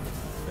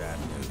 Bad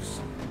news.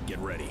 Get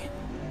ready.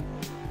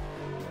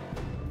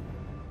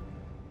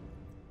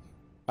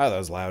 Oh, that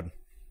was loud.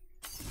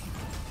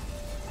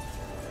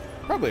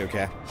 Probably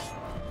okay.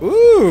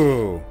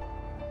 Ooh!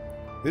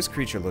 This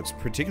creature looks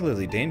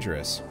particularly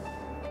dangerous.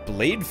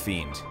 Blade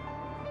Fiend.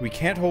 We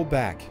can't hold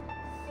back.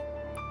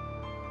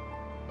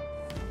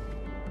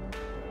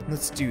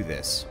 Let's do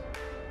this.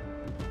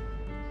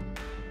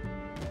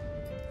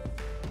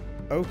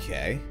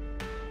 Okay.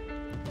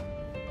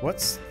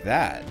 What's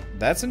that?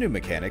 That's a new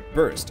mechanic.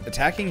 Burst.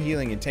 Attacking,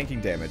 healing, and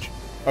tanking damage.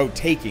 Oh,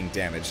 taking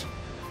damage.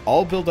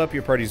 All build up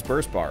your party's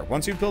burst bar.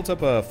 Once you've built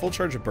up a full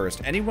charge of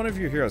burst, any one of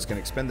your heroes can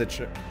expend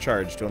the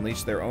charge to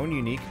unleash their own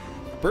unique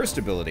burst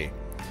ability.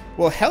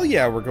 Well, hell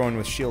yeah, we're going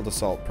with Shield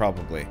Assault,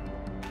 probably.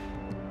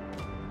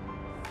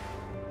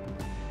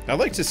 I'd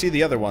like to see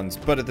the other ones,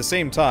 but at the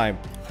same time,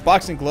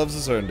 Boxing Gloves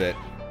has earned it.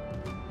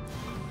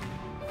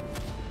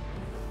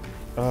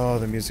 Oh,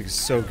 the music is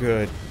so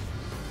good.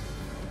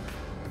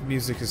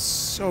 Music is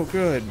so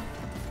good.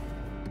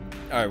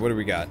 Alright, what do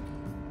we got?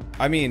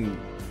 I mean,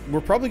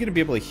 we're probably going to be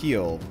able to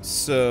heal,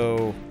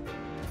 so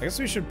I guess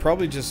we should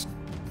probably just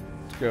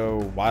go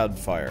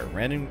Wildfire.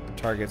 Random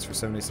targets for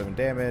 77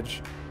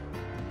 damage.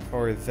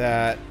 Or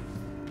that.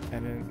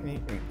 And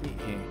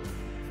then...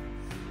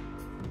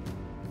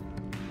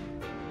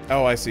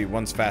 Oh, I see.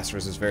 One's fast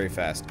versus very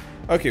fast.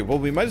 Okay, well,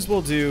 we might as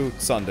well do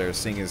Sunder,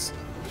 seeing as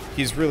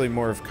he's really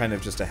more of kind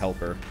of just a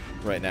helper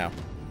right now.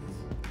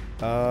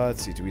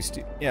 Let's see. Do we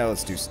yeah,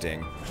 let's do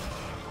Sting.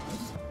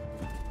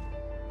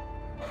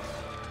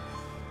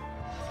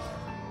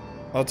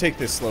 I'll take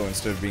this slow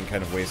instead of being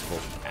kind of wasteful.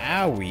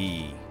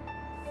 Owie!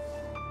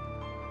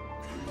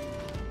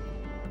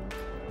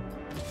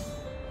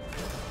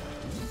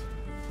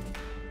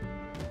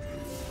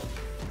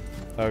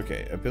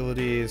 Okay,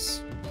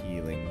 abilities,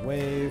 healing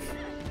wave,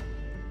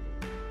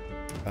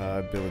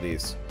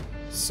 abilities.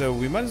 So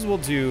we might as well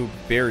do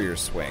barrier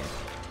swing.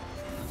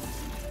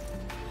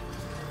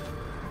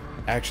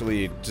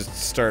 Actually, just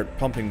start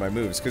pumping my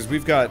moves because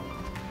we've got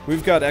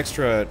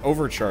extra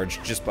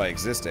overcharge just by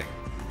existing.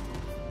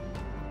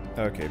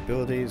 Okay,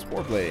 abilities,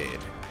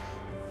 Warblade.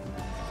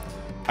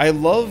 I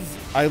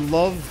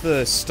love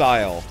the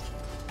style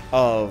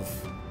of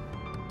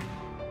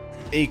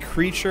a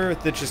creature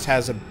that just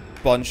has a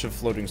bunch of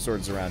floating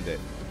swords around it.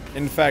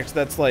 In fact,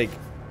 that's like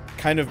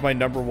kind of my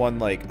number one,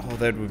 like, oh,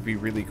 that would be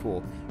really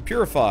cool.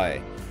 Purify.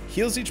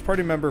 Heals each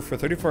party member for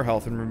 34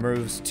 health and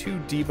removes 2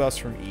 debuffs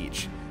from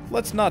each.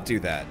 Let's not do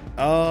that.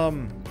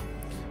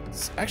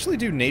 Let's actually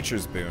do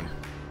Nature's Boon.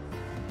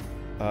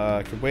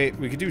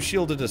 We could do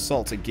Shielded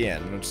Assault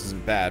again, which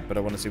isn't bad, but I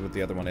want to see what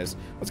the other one is.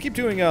 Let's keep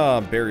doing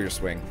Barrier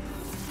Swing,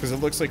 because it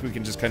looks like we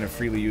can just kind of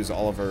freely use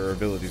all of our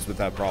abilities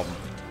without problem.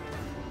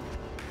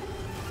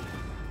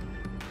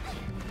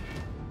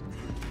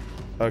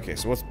 Okay,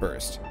 so what's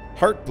Burst?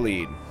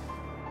 Heartbleed.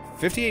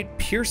 58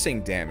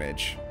 piercing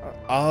damage.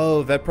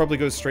 Oh, that probably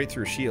goes straight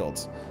through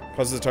shields.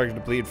 Causes the target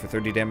to bleed for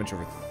 30 damage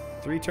over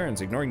 3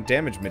 turns, ignoring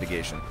damage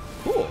mitigation.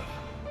 Cool.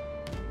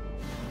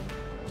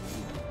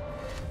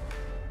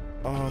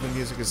 Oh, the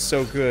music is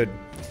so good.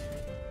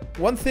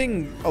 One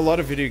thing a lot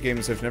of video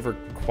games have never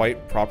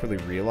quite properly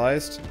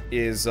realized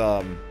is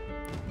the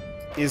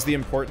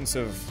importance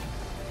of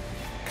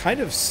kind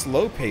of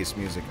slow-paced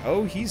music.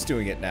 Oh, he's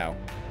doing it now.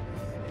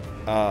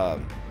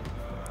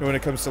 When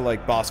it comes to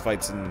like boss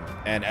fights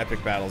and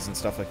epic battles and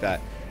stuff like that.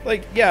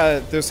 Like, yeah,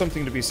 there's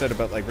something to be said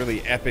about like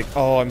really epic.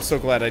 Oh, I'm so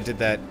glad I did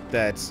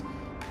that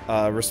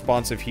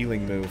responsive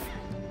healing move.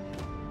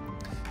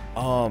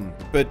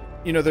 But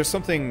you know, there's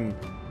something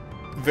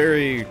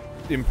very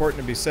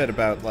important to be said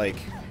about like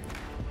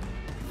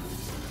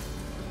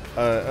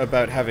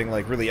about having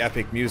like really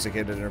epic music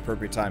at an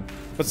appropriate time.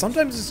 But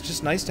sometimes it's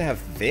just nice to have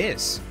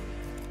this,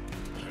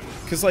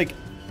 because like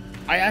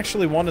I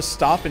actually want to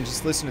stop and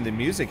just listen to the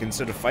music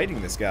instead of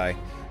fighting this guy.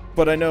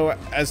 But I know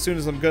as soon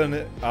as I'm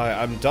done,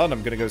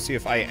 I'm gonna go see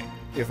if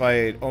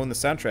I own the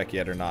soundtrack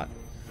yet or not.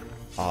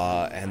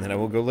 And then I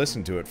will go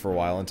listen to it for a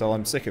while until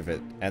I'm sick of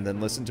it, and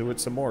then listen to it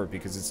some more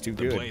because it's too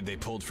good. The blade they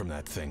pulled from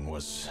that thing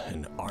was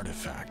an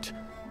artifact.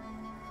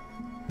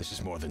 This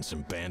is more than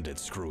some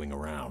bandits screwing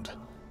around.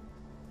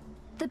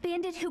 The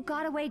bandit who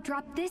got away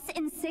dropped this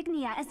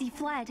insignia as he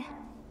fled.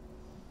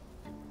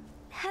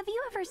 Have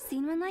you ever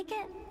seen one like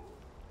it?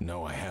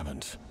 No, I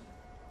haven't.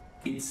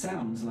 It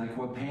sounds like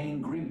we're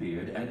paying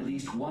Grimbeard at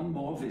least one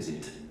more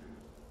visit.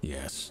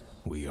 Yes,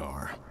 we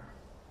are.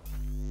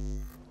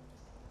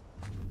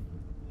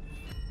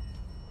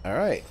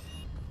 Alright.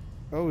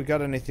 Oh, we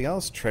got anything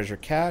else? Treasure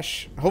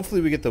cache.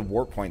 Hopefully we get the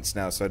warp points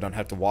now so I don't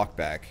have to walk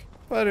back.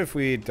 But if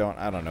we don't,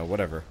 I don't know,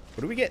 whatever.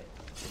 What do we get?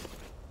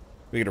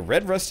 We get a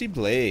red rusty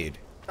blade.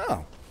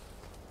 Oh.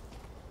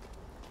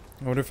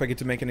 I wonder if I get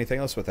to make anything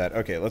else with that.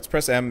 Okay, let's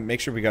press M, make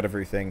sure we got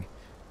everything.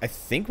 I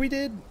think we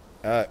did.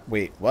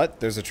 Wait, what?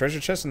 There's a treasure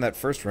chest in that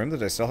first room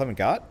that I still haven't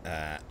got?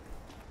 Oh,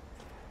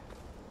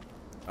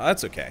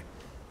 that's okay.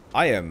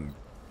 I am...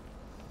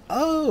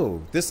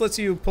 Oh, this lets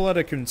you pull out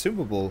a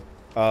consumable,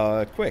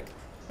 quick.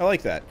 I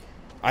like that.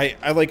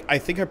 I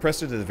think I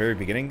pressed it at the very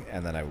beginning,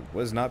 and then I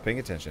was not paying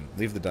attention.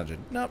 Leave the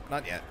dungeon. Nope,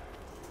 not yet.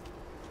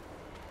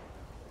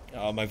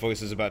 Oh, my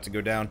voice is about to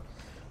go down.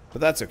 But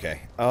that's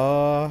okay.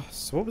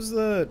 So what was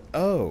the...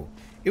 Oh,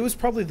 it was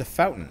probably the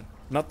fountain,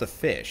 not the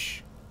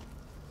fish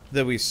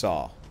that we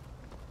saw.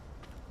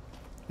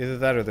 Either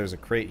that or there's a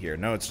crate here.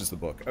 No, it's just the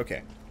book.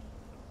 Okay.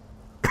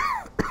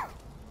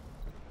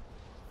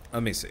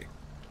 Let me see.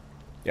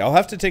 Yeah, I'll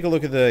have to take a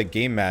look at the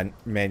game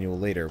manual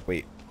later.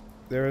 Wait,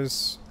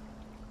 there's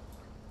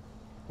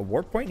a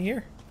warp point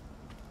here?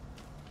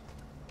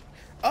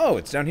 Oh,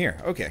 it's down here.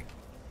 Okay.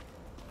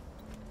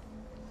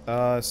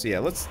 So yeah,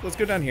 let's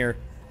go down here.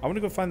 I want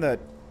to go find that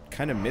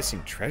kind of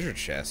missing treasure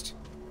chest.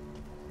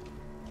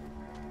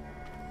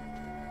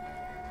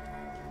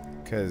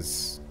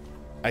 Because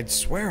I'd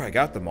swear I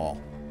got them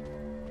all.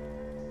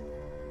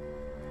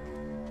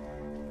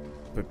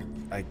 But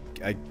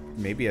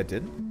maybe I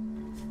didn't?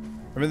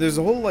 I mean, there's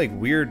a whole, like,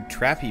 weird,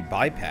 trappy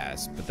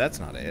bypass, but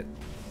that's not it.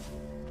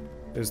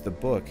 There's the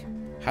book.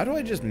 How do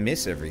I just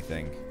miss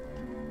everything?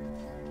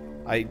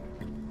 I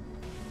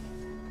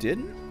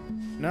didn't?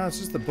 No, it's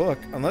just the book.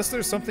 Unless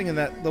there's something in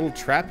that little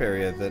trap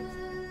area that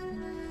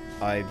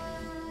I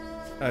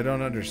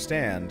don't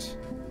understand.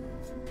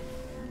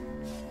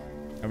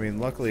 I mean,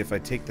 luckily if I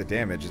take the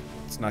damage,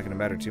 it's not going to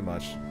matter too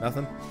much.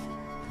 Nothing?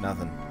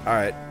 Nothing.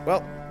 Alright,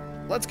 well,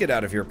 let's get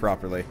out of here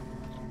properly.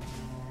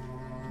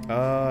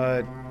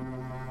 I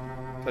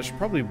should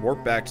probably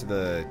warp back to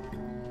the...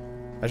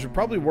 I should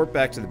probably warp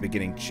back to the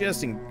beginning,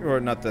 just in... Or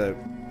not the...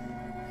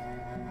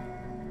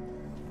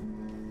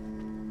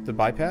 The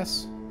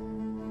bypass?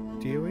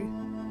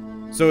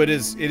 DOE? So it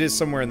is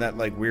somewhere in that,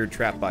 like, weird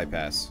trap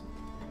bypass.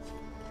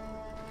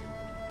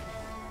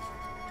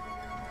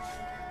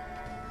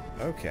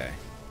 Okay.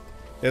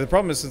 Yeah, the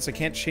problem is since I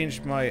can't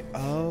change my...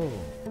 Oh.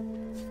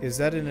 Is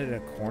that in a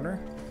corner?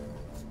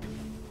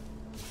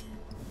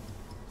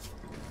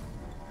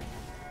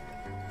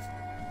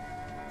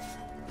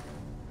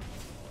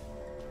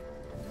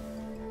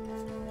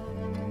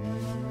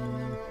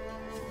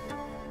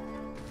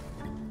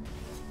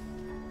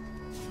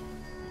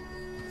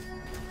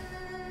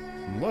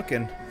 I'm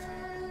looking.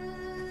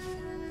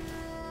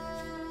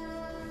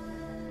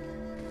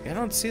 I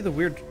don't see the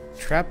weird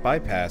trap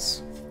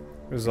bypass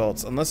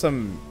results unless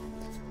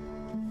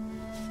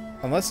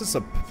it's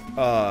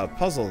a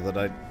puzzle that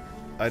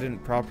I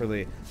didn't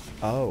properly...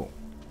 Oh.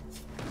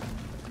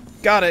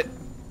 Got it.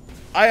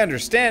 I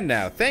understand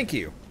now. Thank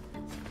you.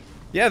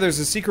 Yeah, there's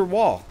a secret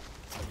wall.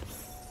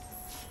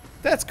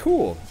 That's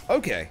cool.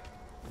 Okay.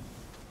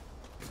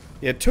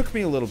 Yeah, it took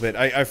me a little bit.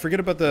 I forget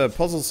about the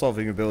puzzle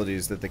solving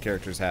abilities that the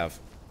characters have.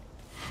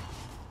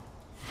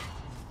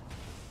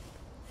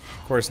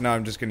 Of course, now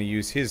I'm just going to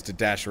use his to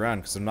dash around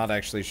because I'm not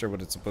actually sure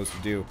what it's supposed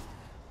to do.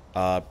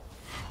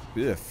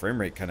 The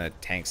frame rate kind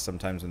of tanks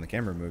sometimes when the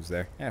camera moves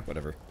there. Yeah,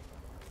 whatever.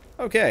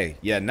 Okay,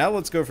 yeah, now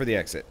let's go for the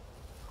exit.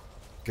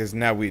 Because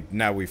now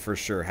we for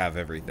sure have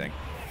everything.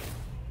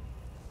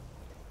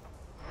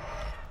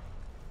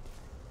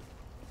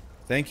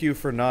 Thank you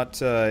for not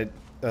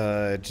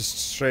just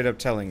straight up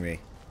telling me.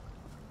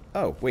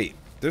 Oh, wait,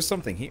 there's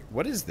something here.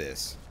 What is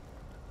this?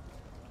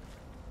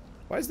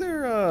 Why is there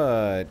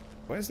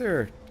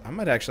I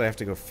might actually have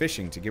to go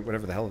fishing to get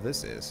whatever the hell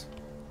this is.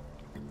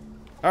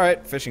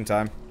 Alright, fishing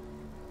time.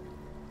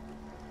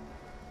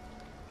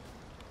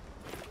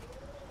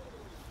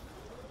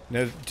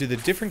 Now, do the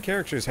different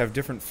characters have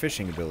different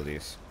fishing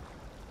abilities?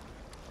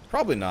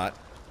 Probably not,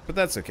 but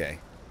that's okay.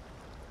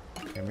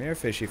 Come here,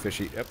 fishy,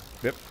 fishy. Yep,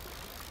 yep.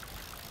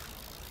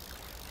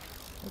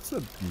 What's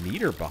the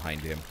meter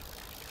behind him?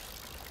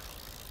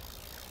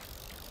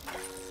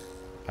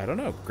 I don't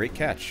know. Great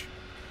catch.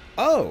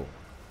 Oh!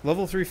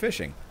 Level 3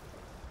 fishing.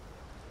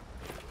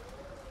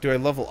 Do I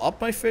level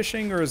up my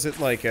fishing, or is it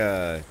like,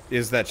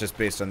 is that just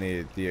based on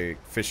the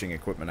fishing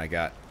equipment I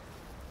got?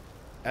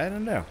 I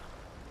don't know.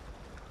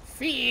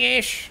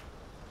 Fish!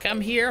 Come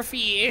here,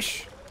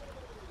 fish!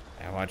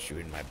 I want you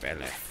in my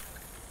belly.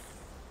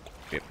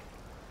 Yep.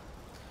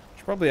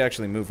 Should probably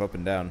actually move up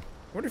and down.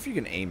 I wonder if you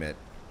can aim it.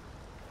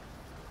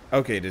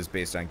 Okay, it is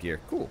based on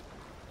gear. Cool.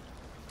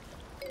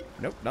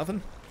 Nope,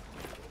 nothing.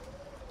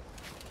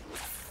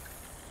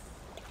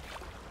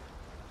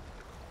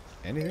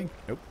 Anything?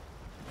 Nope.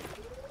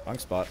 Wrong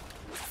spot.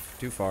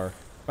 Too far.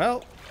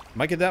 Well,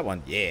 might get that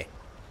one. Yeah.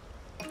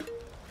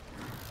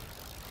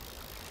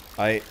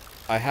 I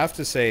have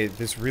to say,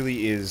 this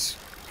really is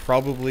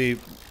probably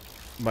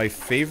my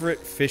favorite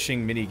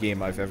fishing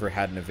minigame I've ever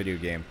had in a video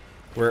game.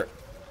 Where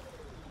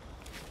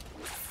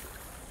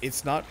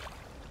it's not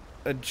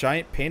a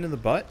giant pain in the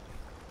butt.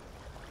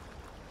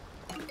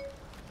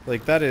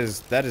 Like, that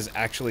is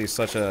actually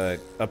such a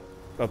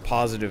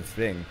positive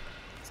thing.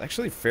 It's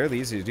actually fairly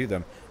easy to do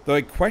them. Though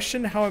I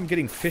question how I'm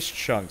getting fish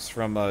chunks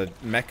from a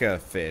mecha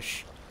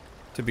fish,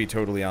 to be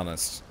totally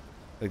honest.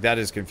 Like, that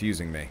is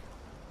confusing me.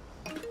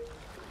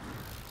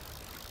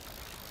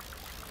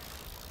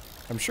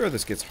 I'm sure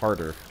this gets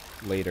harder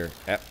later.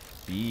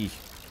 B.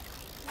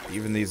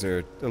 Even these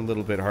are a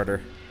little bit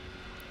harder.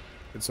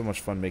 It's so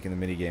much fun making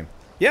the minigame.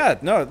 Yeah,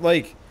 no,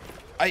 like,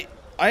 I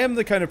am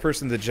the kind of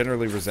person that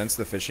generally resents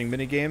the fishing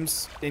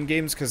minigames in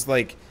games because,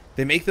 like,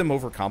 they make them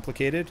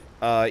overcomplicated.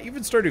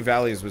 Even Stardew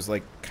Valleys was,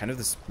 like, kind of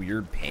this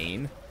weird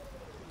pain.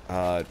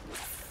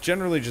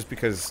 Generally just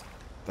because,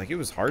 like, it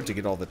was hard to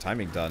get all the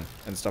timing done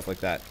and stuff like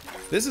that.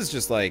 This is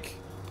just, like,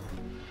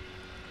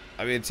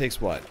 I mean, it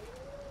takes, what,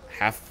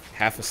 half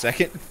a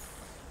second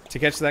to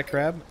catch that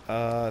crab?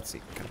 Let's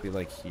see. Gotta be,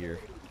 like, here.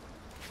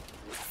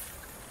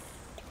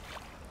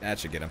 That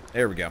should get him.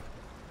 There we go.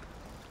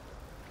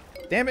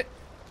 Damn it.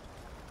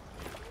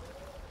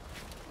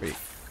 Wait.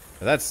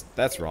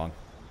 That's wrong.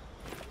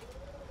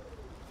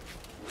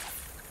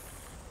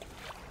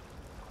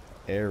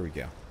 There we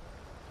go.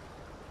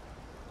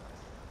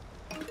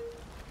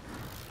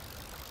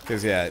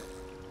 Because, yeah,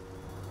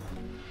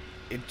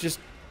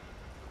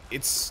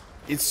 it's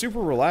super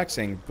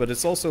relaxing, but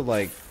it's also,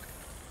 like,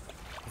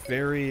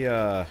 very,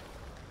 oh,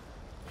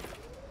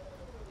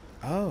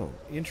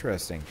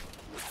 interesting.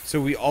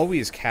 So we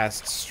always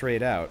cast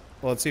straight out.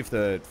 Well, let's see if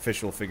the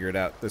fish will figure it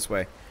out this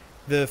way.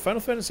 The Final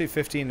Fantasy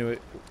 15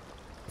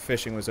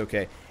 fishing was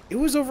okay. It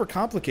was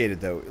overcomplicated,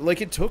 though.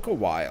 Like, it took a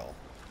while.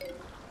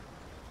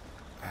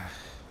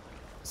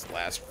 This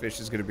last fish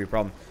is going to be a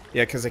problem.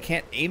 Yeah, because I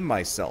can't aim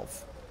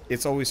myself.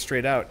 It's always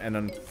straight out, and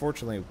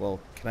unfortunately, well,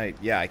 can I...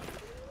 Yeah,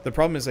 the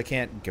problem is I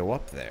can't go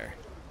up there.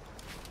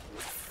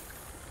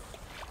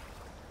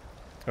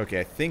 Okay,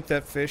 I think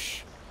that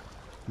fish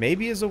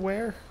maybe is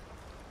aware.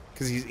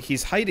 Because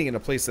he's hiding in a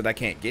place that I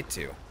can't get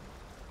to.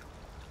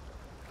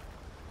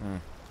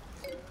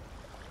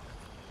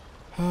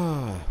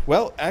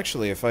 Well,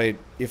 actually, if I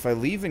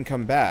leave and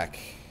come back...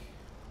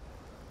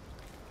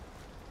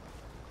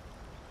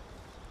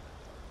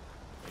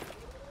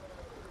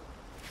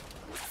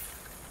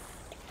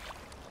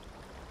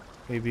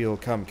 Maybe he'll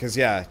come, because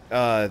yeah,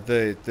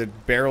 the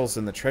barrels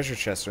and the treasure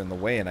chests are in the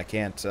way, and I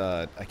can't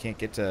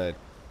get to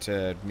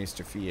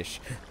Mr. Fish.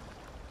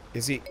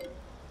 Is he?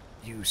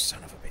 You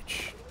son of a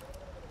bitch.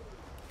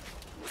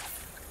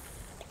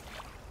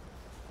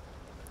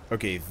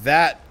 Okay,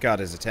 that got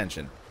his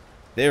attention.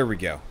 There we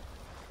go.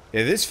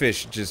 Yeah, this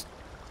fish just...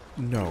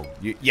 No.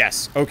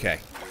 Yes, okay.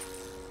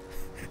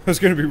 I was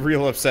going to be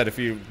real upset if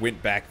you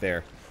went back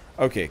there.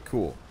 Okay,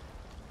 cool.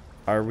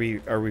 Are we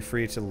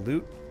free to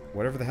loot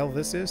whatever the hell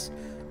this is?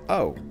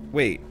 Oh,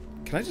 wait.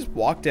 Can I just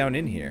walk down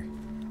in here?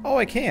 Oh,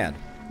 I can.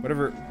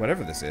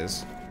 Whatever this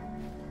is.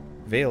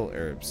 Veil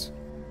herbs.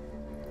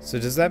 So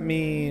does that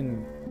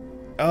mean...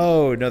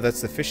 Oh, no, that's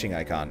the fishing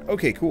icon.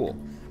 Okay, cool.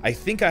 I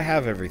think I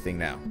have everything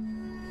now.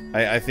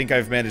 I think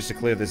I've managed to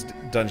clear this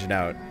dungeon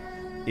out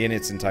in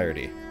its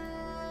entirety.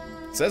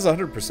 It says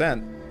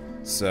 100%,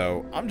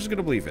 so I'm just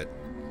gonna believe it.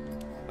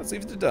 Let's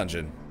leave the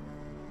dungeon.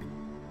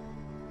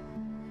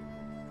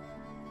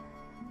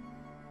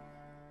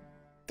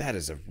 That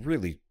is a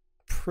really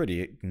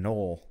pretty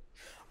knoll.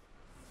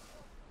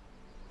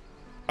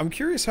 I'm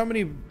curious how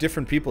many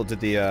different people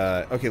did the,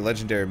 okay,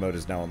 legendary mode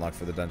is now unlocked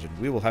for the dungeon.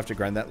 We will have to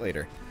grind that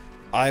later.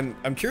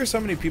 I'm curious how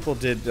many people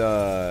did,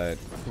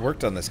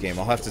 worked on this game.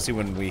 I'll have to see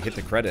when we hit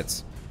the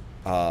credits.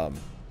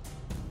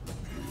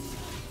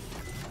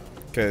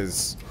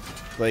 Because,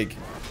 like,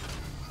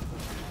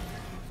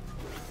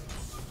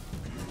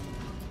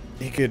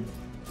 it could...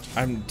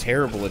 I'm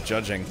terrible at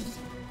judging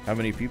how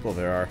many people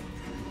there are.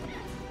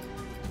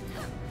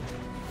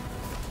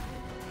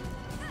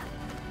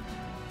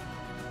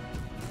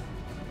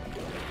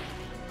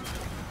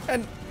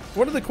 And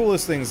one of the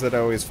coolest things that I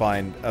always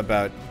find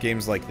about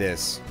games like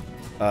this,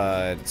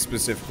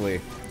 specifically,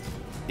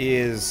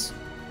 is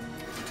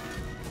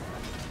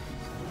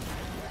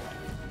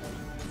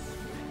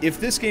if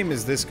this game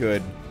is this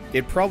good,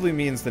 it probably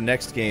means the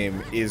next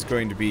game is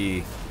going to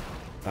be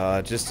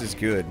just as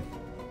good.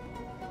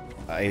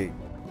 I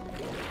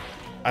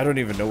don't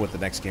even know what the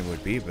next game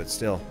would be, but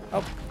still.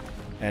 Oh,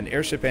 and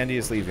Airship Andy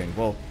is leaving.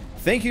 Well,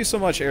 thank you so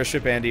much,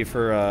 Airship Andy,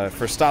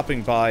 for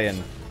stopping by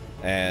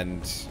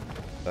and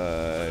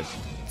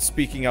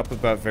speaking up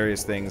about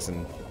various things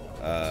and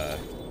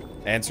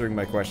answering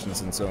my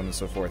questions and so on and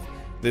so forth.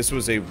 This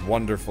was a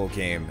wonderful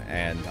game,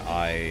 and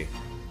I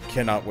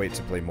cannot wait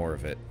to play more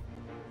of it.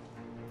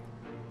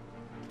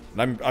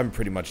 And I'm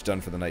pretty much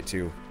done for the night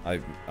too.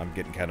 I'm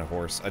getting kind of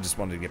hoarse. I just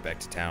wanted to get back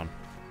to town.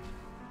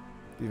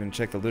 Even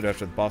check the loot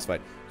after the boss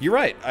fight. You're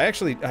right.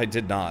 I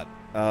did not.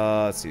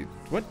 Let's see.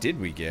 What did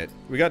we get?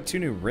 We got 2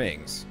 new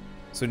rings.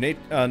 So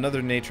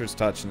another Nature's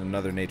Touch and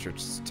another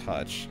Nature's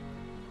Touch.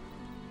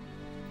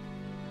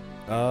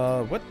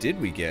 What did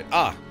we get?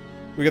 Ah,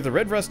 we got the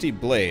Red Rusty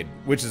Blade,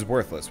 which is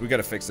worthless. We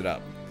gotta fix it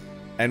up.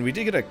 And we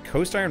did get a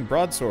Coast Iron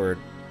Broadsword.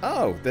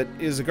 Oh, that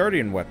is a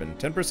Guardian weapon.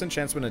 10%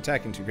 chance when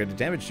attacking to create a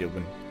damage shield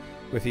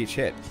with each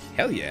hit.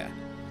 Hell yeah.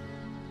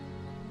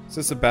 So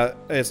it's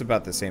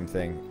about the same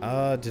thing.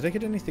 Did I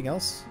get anything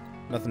else?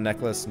 Nothing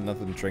necklace,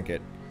 nothing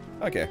trinket.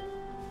 Okay.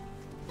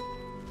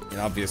 And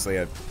obviously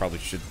I probably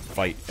should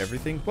fight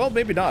everything. Well,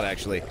 maybe not,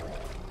 actually.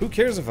 Who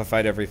cares if I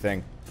fight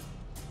everything?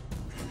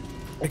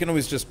 I can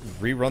always just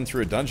rerun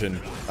through a dungeon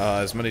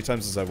as many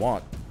times as I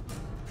want.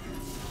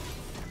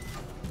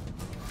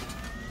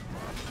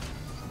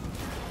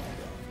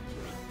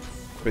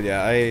 But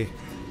yeah,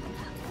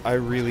 I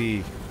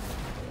really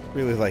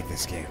like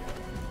this game.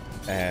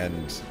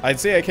 And I'd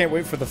say I can't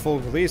wait for the full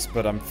release,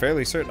 but I'm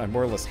fairly certain I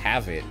more or less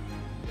have it.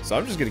 So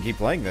I'm just going to keep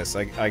playing this.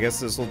 I guess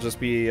this will just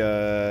be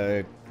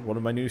one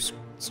of my new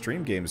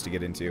stream games to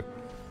get into.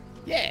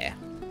 Yeah!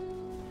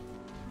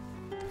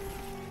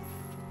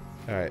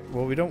 Alright,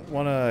 well, we don't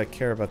want to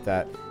care about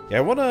that. Yeah,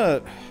 I want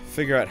to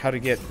figure out how to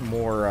get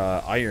more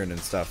iron and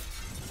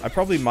stuff. I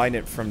probably mine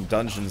it from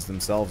dungeons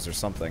themselves or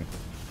something.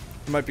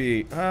 It might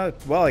be...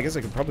 well, I guess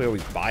I could probably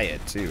always buy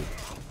it, too.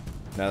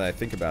 Now that I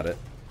think about it.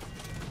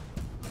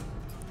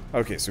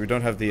 Okay, so we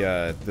don't have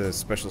the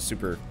special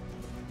super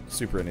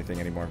anything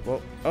anymore.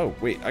 Well, oh,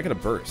 wait, I got a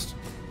burst.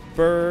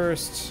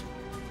 Burst!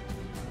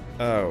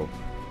 Oh.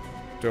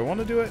 Do I want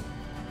to do it?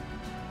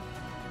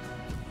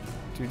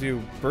 Do we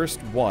do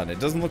burst 1? It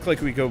doesn't look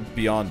like we go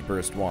beyond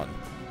burst 1.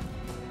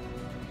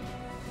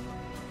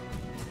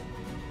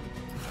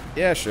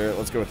 Yeah, sure,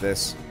 let's go with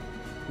this.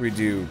 We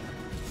do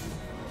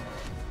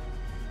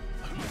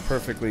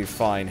perfectly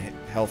fine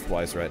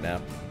health-wise right now.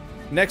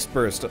 Next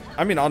burst,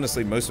 I mean,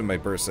 honestly, most of my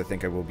bursts I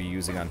think I will be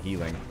using on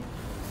healing.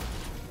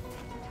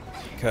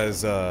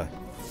 Because,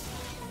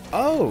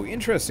 oh,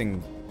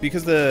 interesting.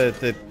 Because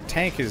the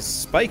tank is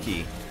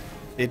spiky,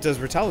 it does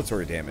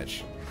retaliatory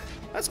damage.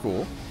 That's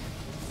cool.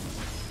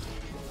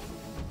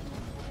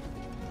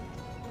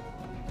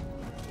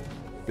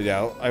 But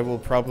yeah, I will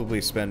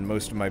probably spend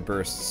most of my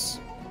bursts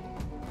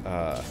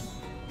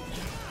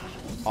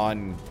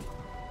on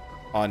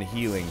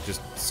healing,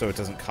 just so it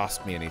doesn't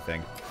cost me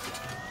anything.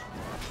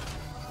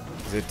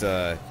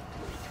 'Cause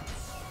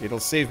it'll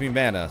save me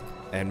mana,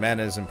 and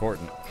mana is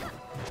important.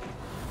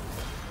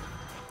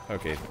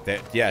 Okay,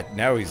 yeah,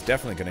 now he's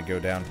definitely gonna go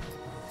down.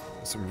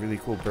 Some really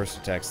cool burst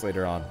attacks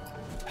later on.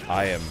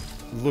 I am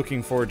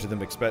looking forward to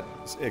them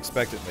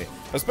expectantly,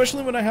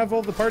 especially when I have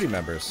all the party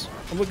members.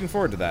 I'm looking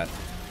forward to that.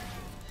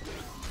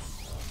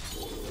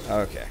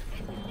 Okay.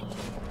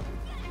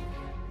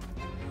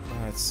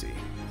 Let's see.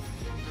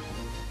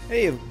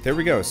 Hey, there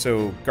we go.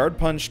 So, Guard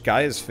Punch,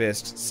 Gaia's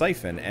Fist,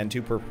 Siphon, and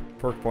 2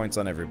 perk points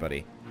on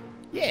everybody.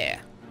 Yeah.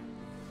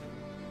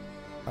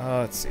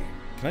 Let's see.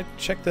 Can I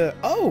check the...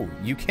 Oh,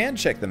 you can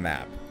check the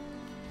map.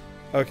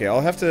 Okay,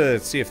 I'll have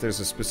to see if there's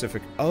a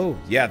specific... Oh,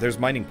 yeah, there's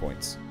mining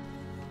points.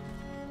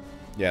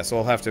 Yeah, so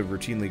I'll have to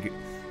routinely...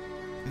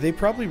 They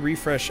probably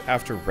refresh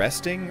after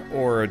resting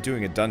or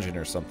doing a dungeon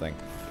or something.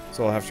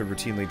 So I'll have to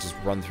routinely just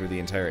run through the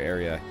entire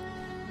area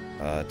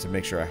to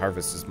make sure I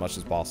harvest as much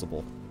as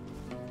possible.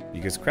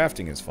 Because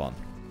crafting is fun.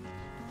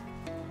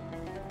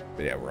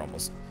 But yeah, we're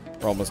almost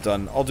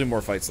done. I'll do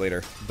more fights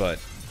later, but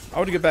I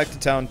want to get back to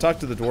town, talk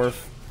to the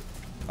dwarf,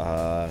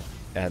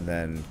 and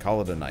then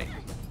call it a night.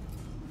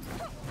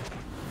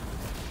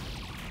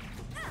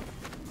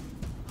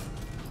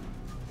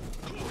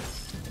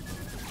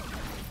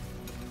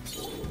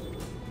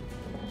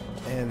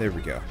 And there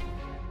we go.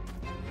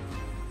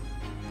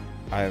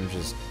 I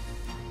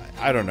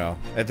don't know.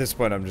 At this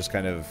point, I'm just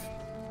kind of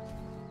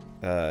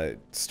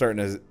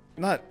starting to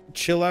not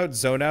chill out,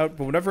 zone out,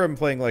 but whenever I'm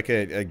playing like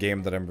a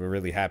game that I'm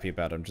really happy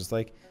about, I'm just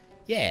like,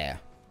 yeah.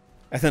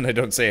 And then I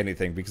don't say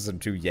anything because I'm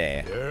too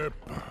yeah. Yep.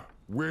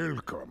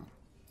 Welcome.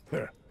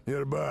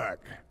 You're back.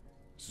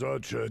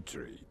 Such a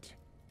treat.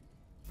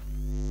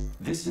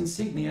 This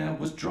insignia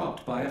was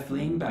dropped by a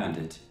fleeing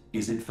bandit.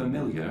 Is it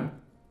familiar?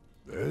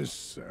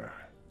 This,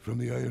 from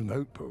the Iron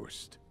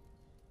Outpost.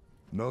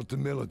 Not the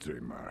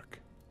military mark.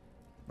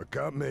 I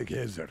can't make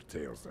heads or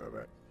tails of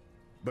it.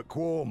 But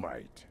Quo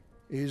might.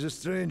 He's a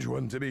strange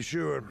one, to be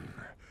sure.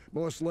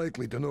 Most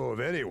likely to know of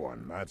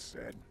anyone, that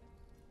said.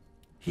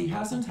 He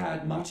hasn't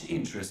had much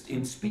interest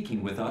in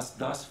speaking with us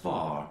thus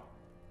far.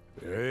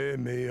 It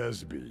may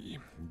as be.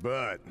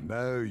 But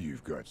now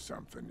you've got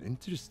something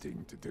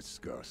interesting to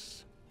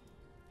discuss.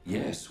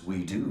 Yes,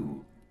 we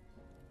do.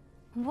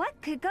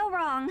 What could go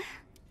wrong?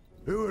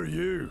 Who are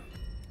you?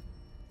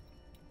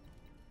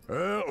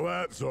 Well,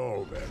 that's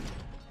all then.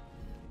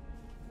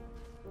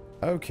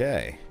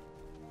 Okay.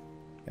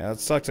 Yeah,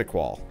 let's talk to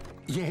Qual.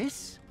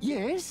 Yes?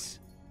 Yes?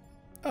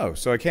 Oh,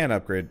 so I can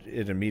upgrade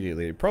it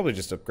immediately. It probably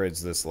just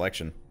upgrades the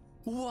selection.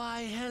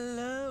 Why,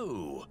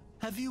 hello.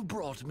 Have you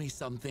brought me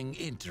something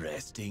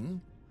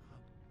interesting?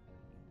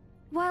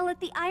 While at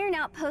the Iron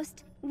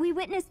Outpost, we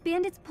witnessed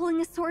bandits pulling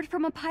a sword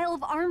from a pile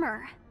of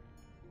armor.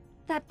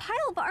 That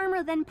pile of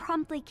armor then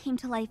promptly came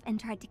to life and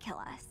tried to kill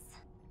us.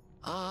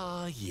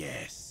 Ah,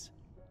 yes.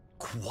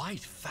 Quite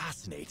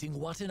fascinating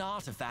what an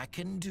artifact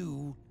can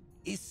do,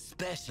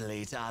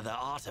 especially to other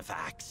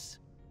artifacts.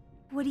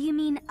 What do you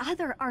mean,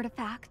 other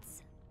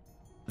artifacts?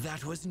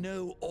 That was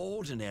no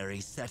ordinary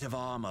set of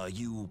armor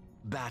you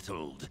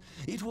battled.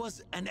 It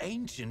was an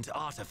ancient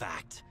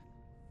artifact,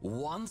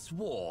 once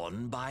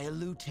worn by a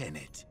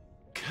lieutenant,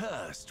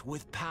 cursed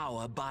with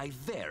power by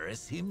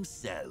Varus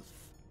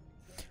himself.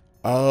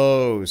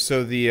 Oh,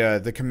 so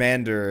the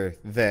commander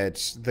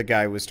that the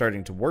guy was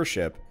starting to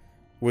worship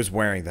was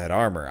wearing that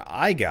armor.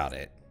 I got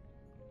it.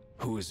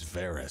 Who is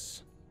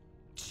Varus?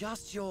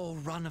 Just your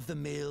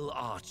run-of-the-mill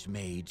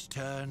archmage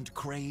turned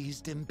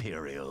crazed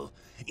Imperial,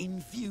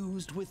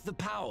 infused with the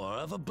power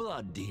of a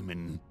blood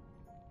demon.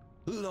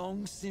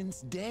 Long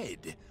since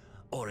dead,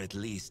 or at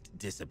least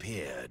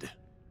disappeared.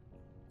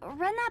 Run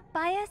that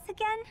by us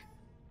again?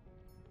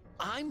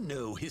 I'm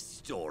no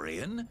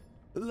historian.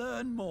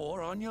 Learn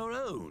more on your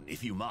own,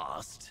 if you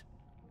must.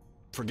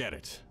 Forget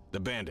it. The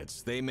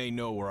bandits, they may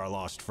know where our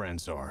lost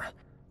friends are.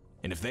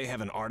 And if they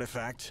have an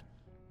artifact,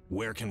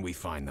 where can we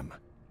find them?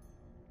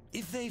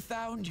 If they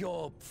found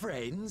your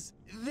friends,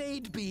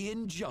 they'd be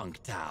in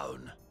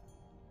Junktown.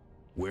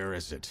 Where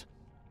is it?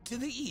 To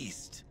the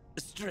east.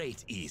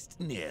 Straight east,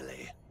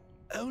 nearly.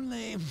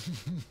 Only,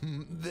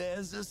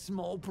 there's a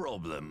small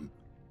problem.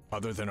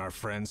 Other than our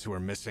friends who are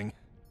missing?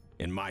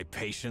 And my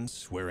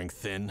patience wearing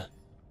thin?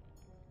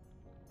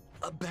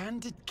 A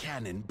bandit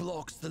cannon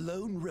blocks the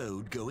lone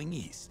road going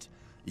east.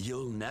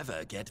 You'll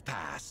never get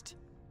past.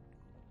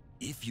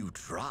 If you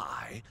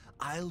try,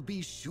 I'll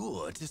be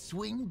sure to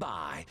swing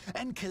by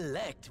and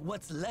collect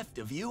what's left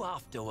of you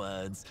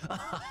afterwards.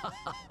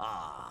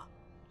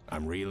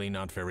 I'm really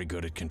not very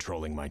good at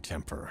controlling my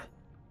temper.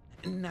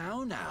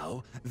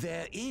 Now,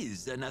 there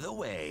is another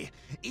way.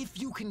 If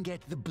you can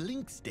get the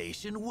blink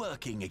station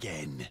working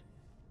again.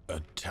 A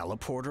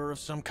teleporter of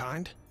some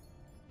kind?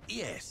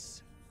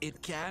 Yes,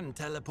 it can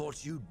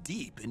teleport you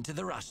deep into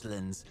the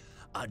Rushlands.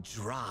 A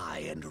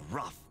dry and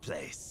rough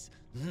place.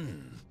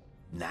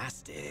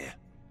 Nasty.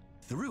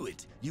 Through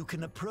it, you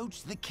can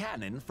approach the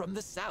cannon from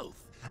the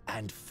south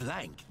and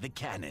flank the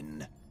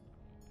cannon.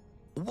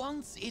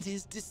 Once it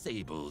is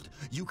disabled,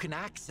 you can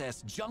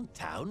access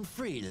Junktown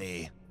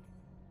freely.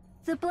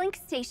 The blink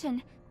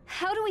station.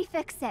 How do we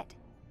fix it?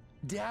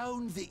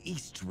 Down the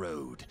East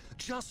Road,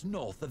 just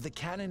north of the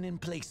cannon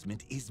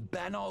emplacement, is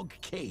Banog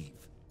Cave.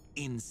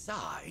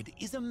 Inside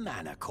is a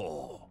mana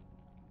core.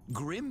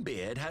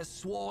 Grimbeard has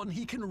sworn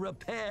he can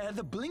repair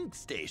the blink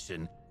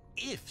station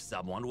if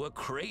someone were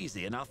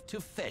crazy enough to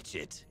fetch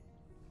it.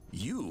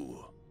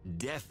 You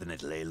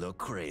definitely look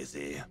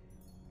crazy.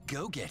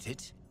 Go get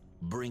it,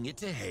 bring it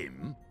to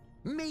him.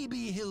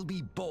 Maybe he'll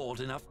be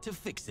bold enough to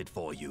fix it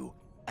for you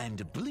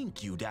and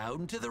blink you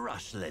down to the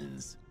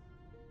Rushlands.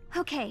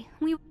 Okay,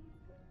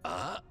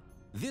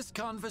 This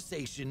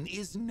conversation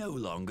is no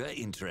longer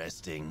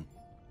interesting.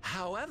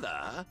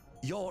 However,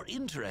 your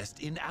interest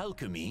in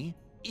alchemy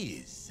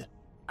is.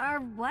 Our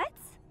what?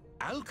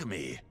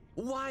 Alchemy?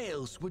 Why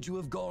else would you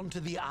have gone to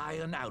the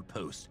Iron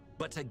Outpost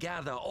but to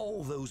gather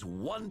all those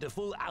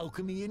wonderful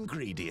alchemy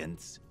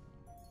ingredients?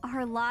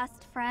 Our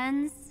lost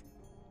friends?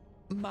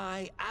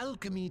 My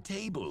alchemy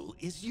table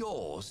is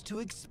yours to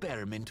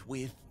experiment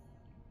with.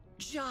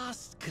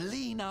 Just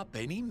clean up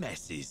any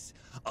messes,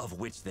 of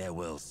which there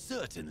will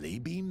certainly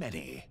be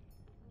many.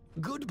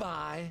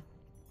 Goodbye.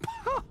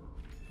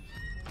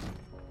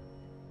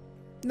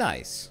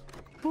 Nice.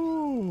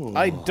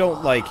 I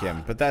don't like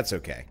him, but that's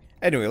okay.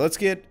 Anyway, let's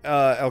get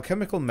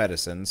alchemical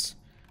medicines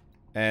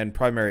and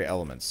primary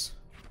elements.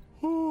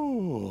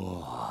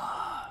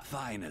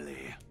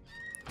 Finally.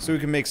 So we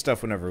can make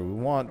stuff whenever we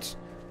want.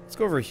 Let's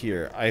go over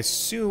here. I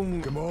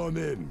assume... Come on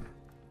in.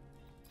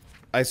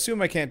 I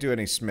assume I can't do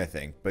any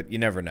smithing, but you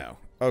never know.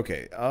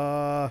 Okay,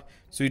 so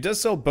he does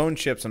sell bone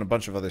chips and a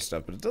bunch of other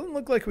stuff, but it doesn't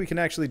look like we can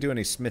actually do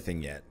any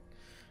smithing yet.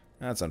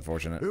 That's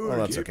unfortunate. Well,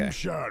 that's okay.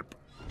 Sharp.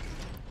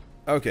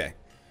 Okay.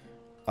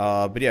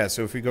 But yeah,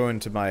 so if we go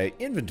into my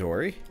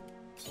inventory,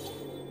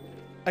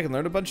 I can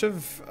learn a bunch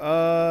of,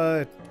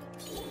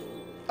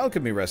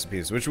 alchemy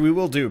recipes, which we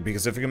will do,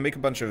 because if I can make a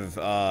bunch of,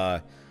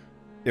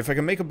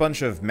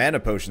 mana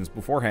potions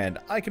beforehand,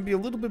 I can be a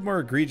little bit more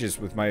egregious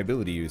with my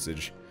ability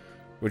usage,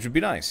 which would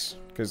be nice,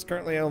 because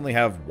currently I only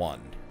have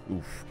one.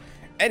 Oof.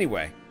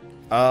 Anyway,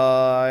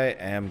 I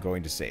am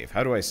going to save.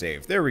 How do I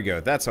save? There we go.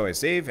 That's how I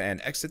save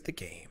and exit the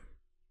game.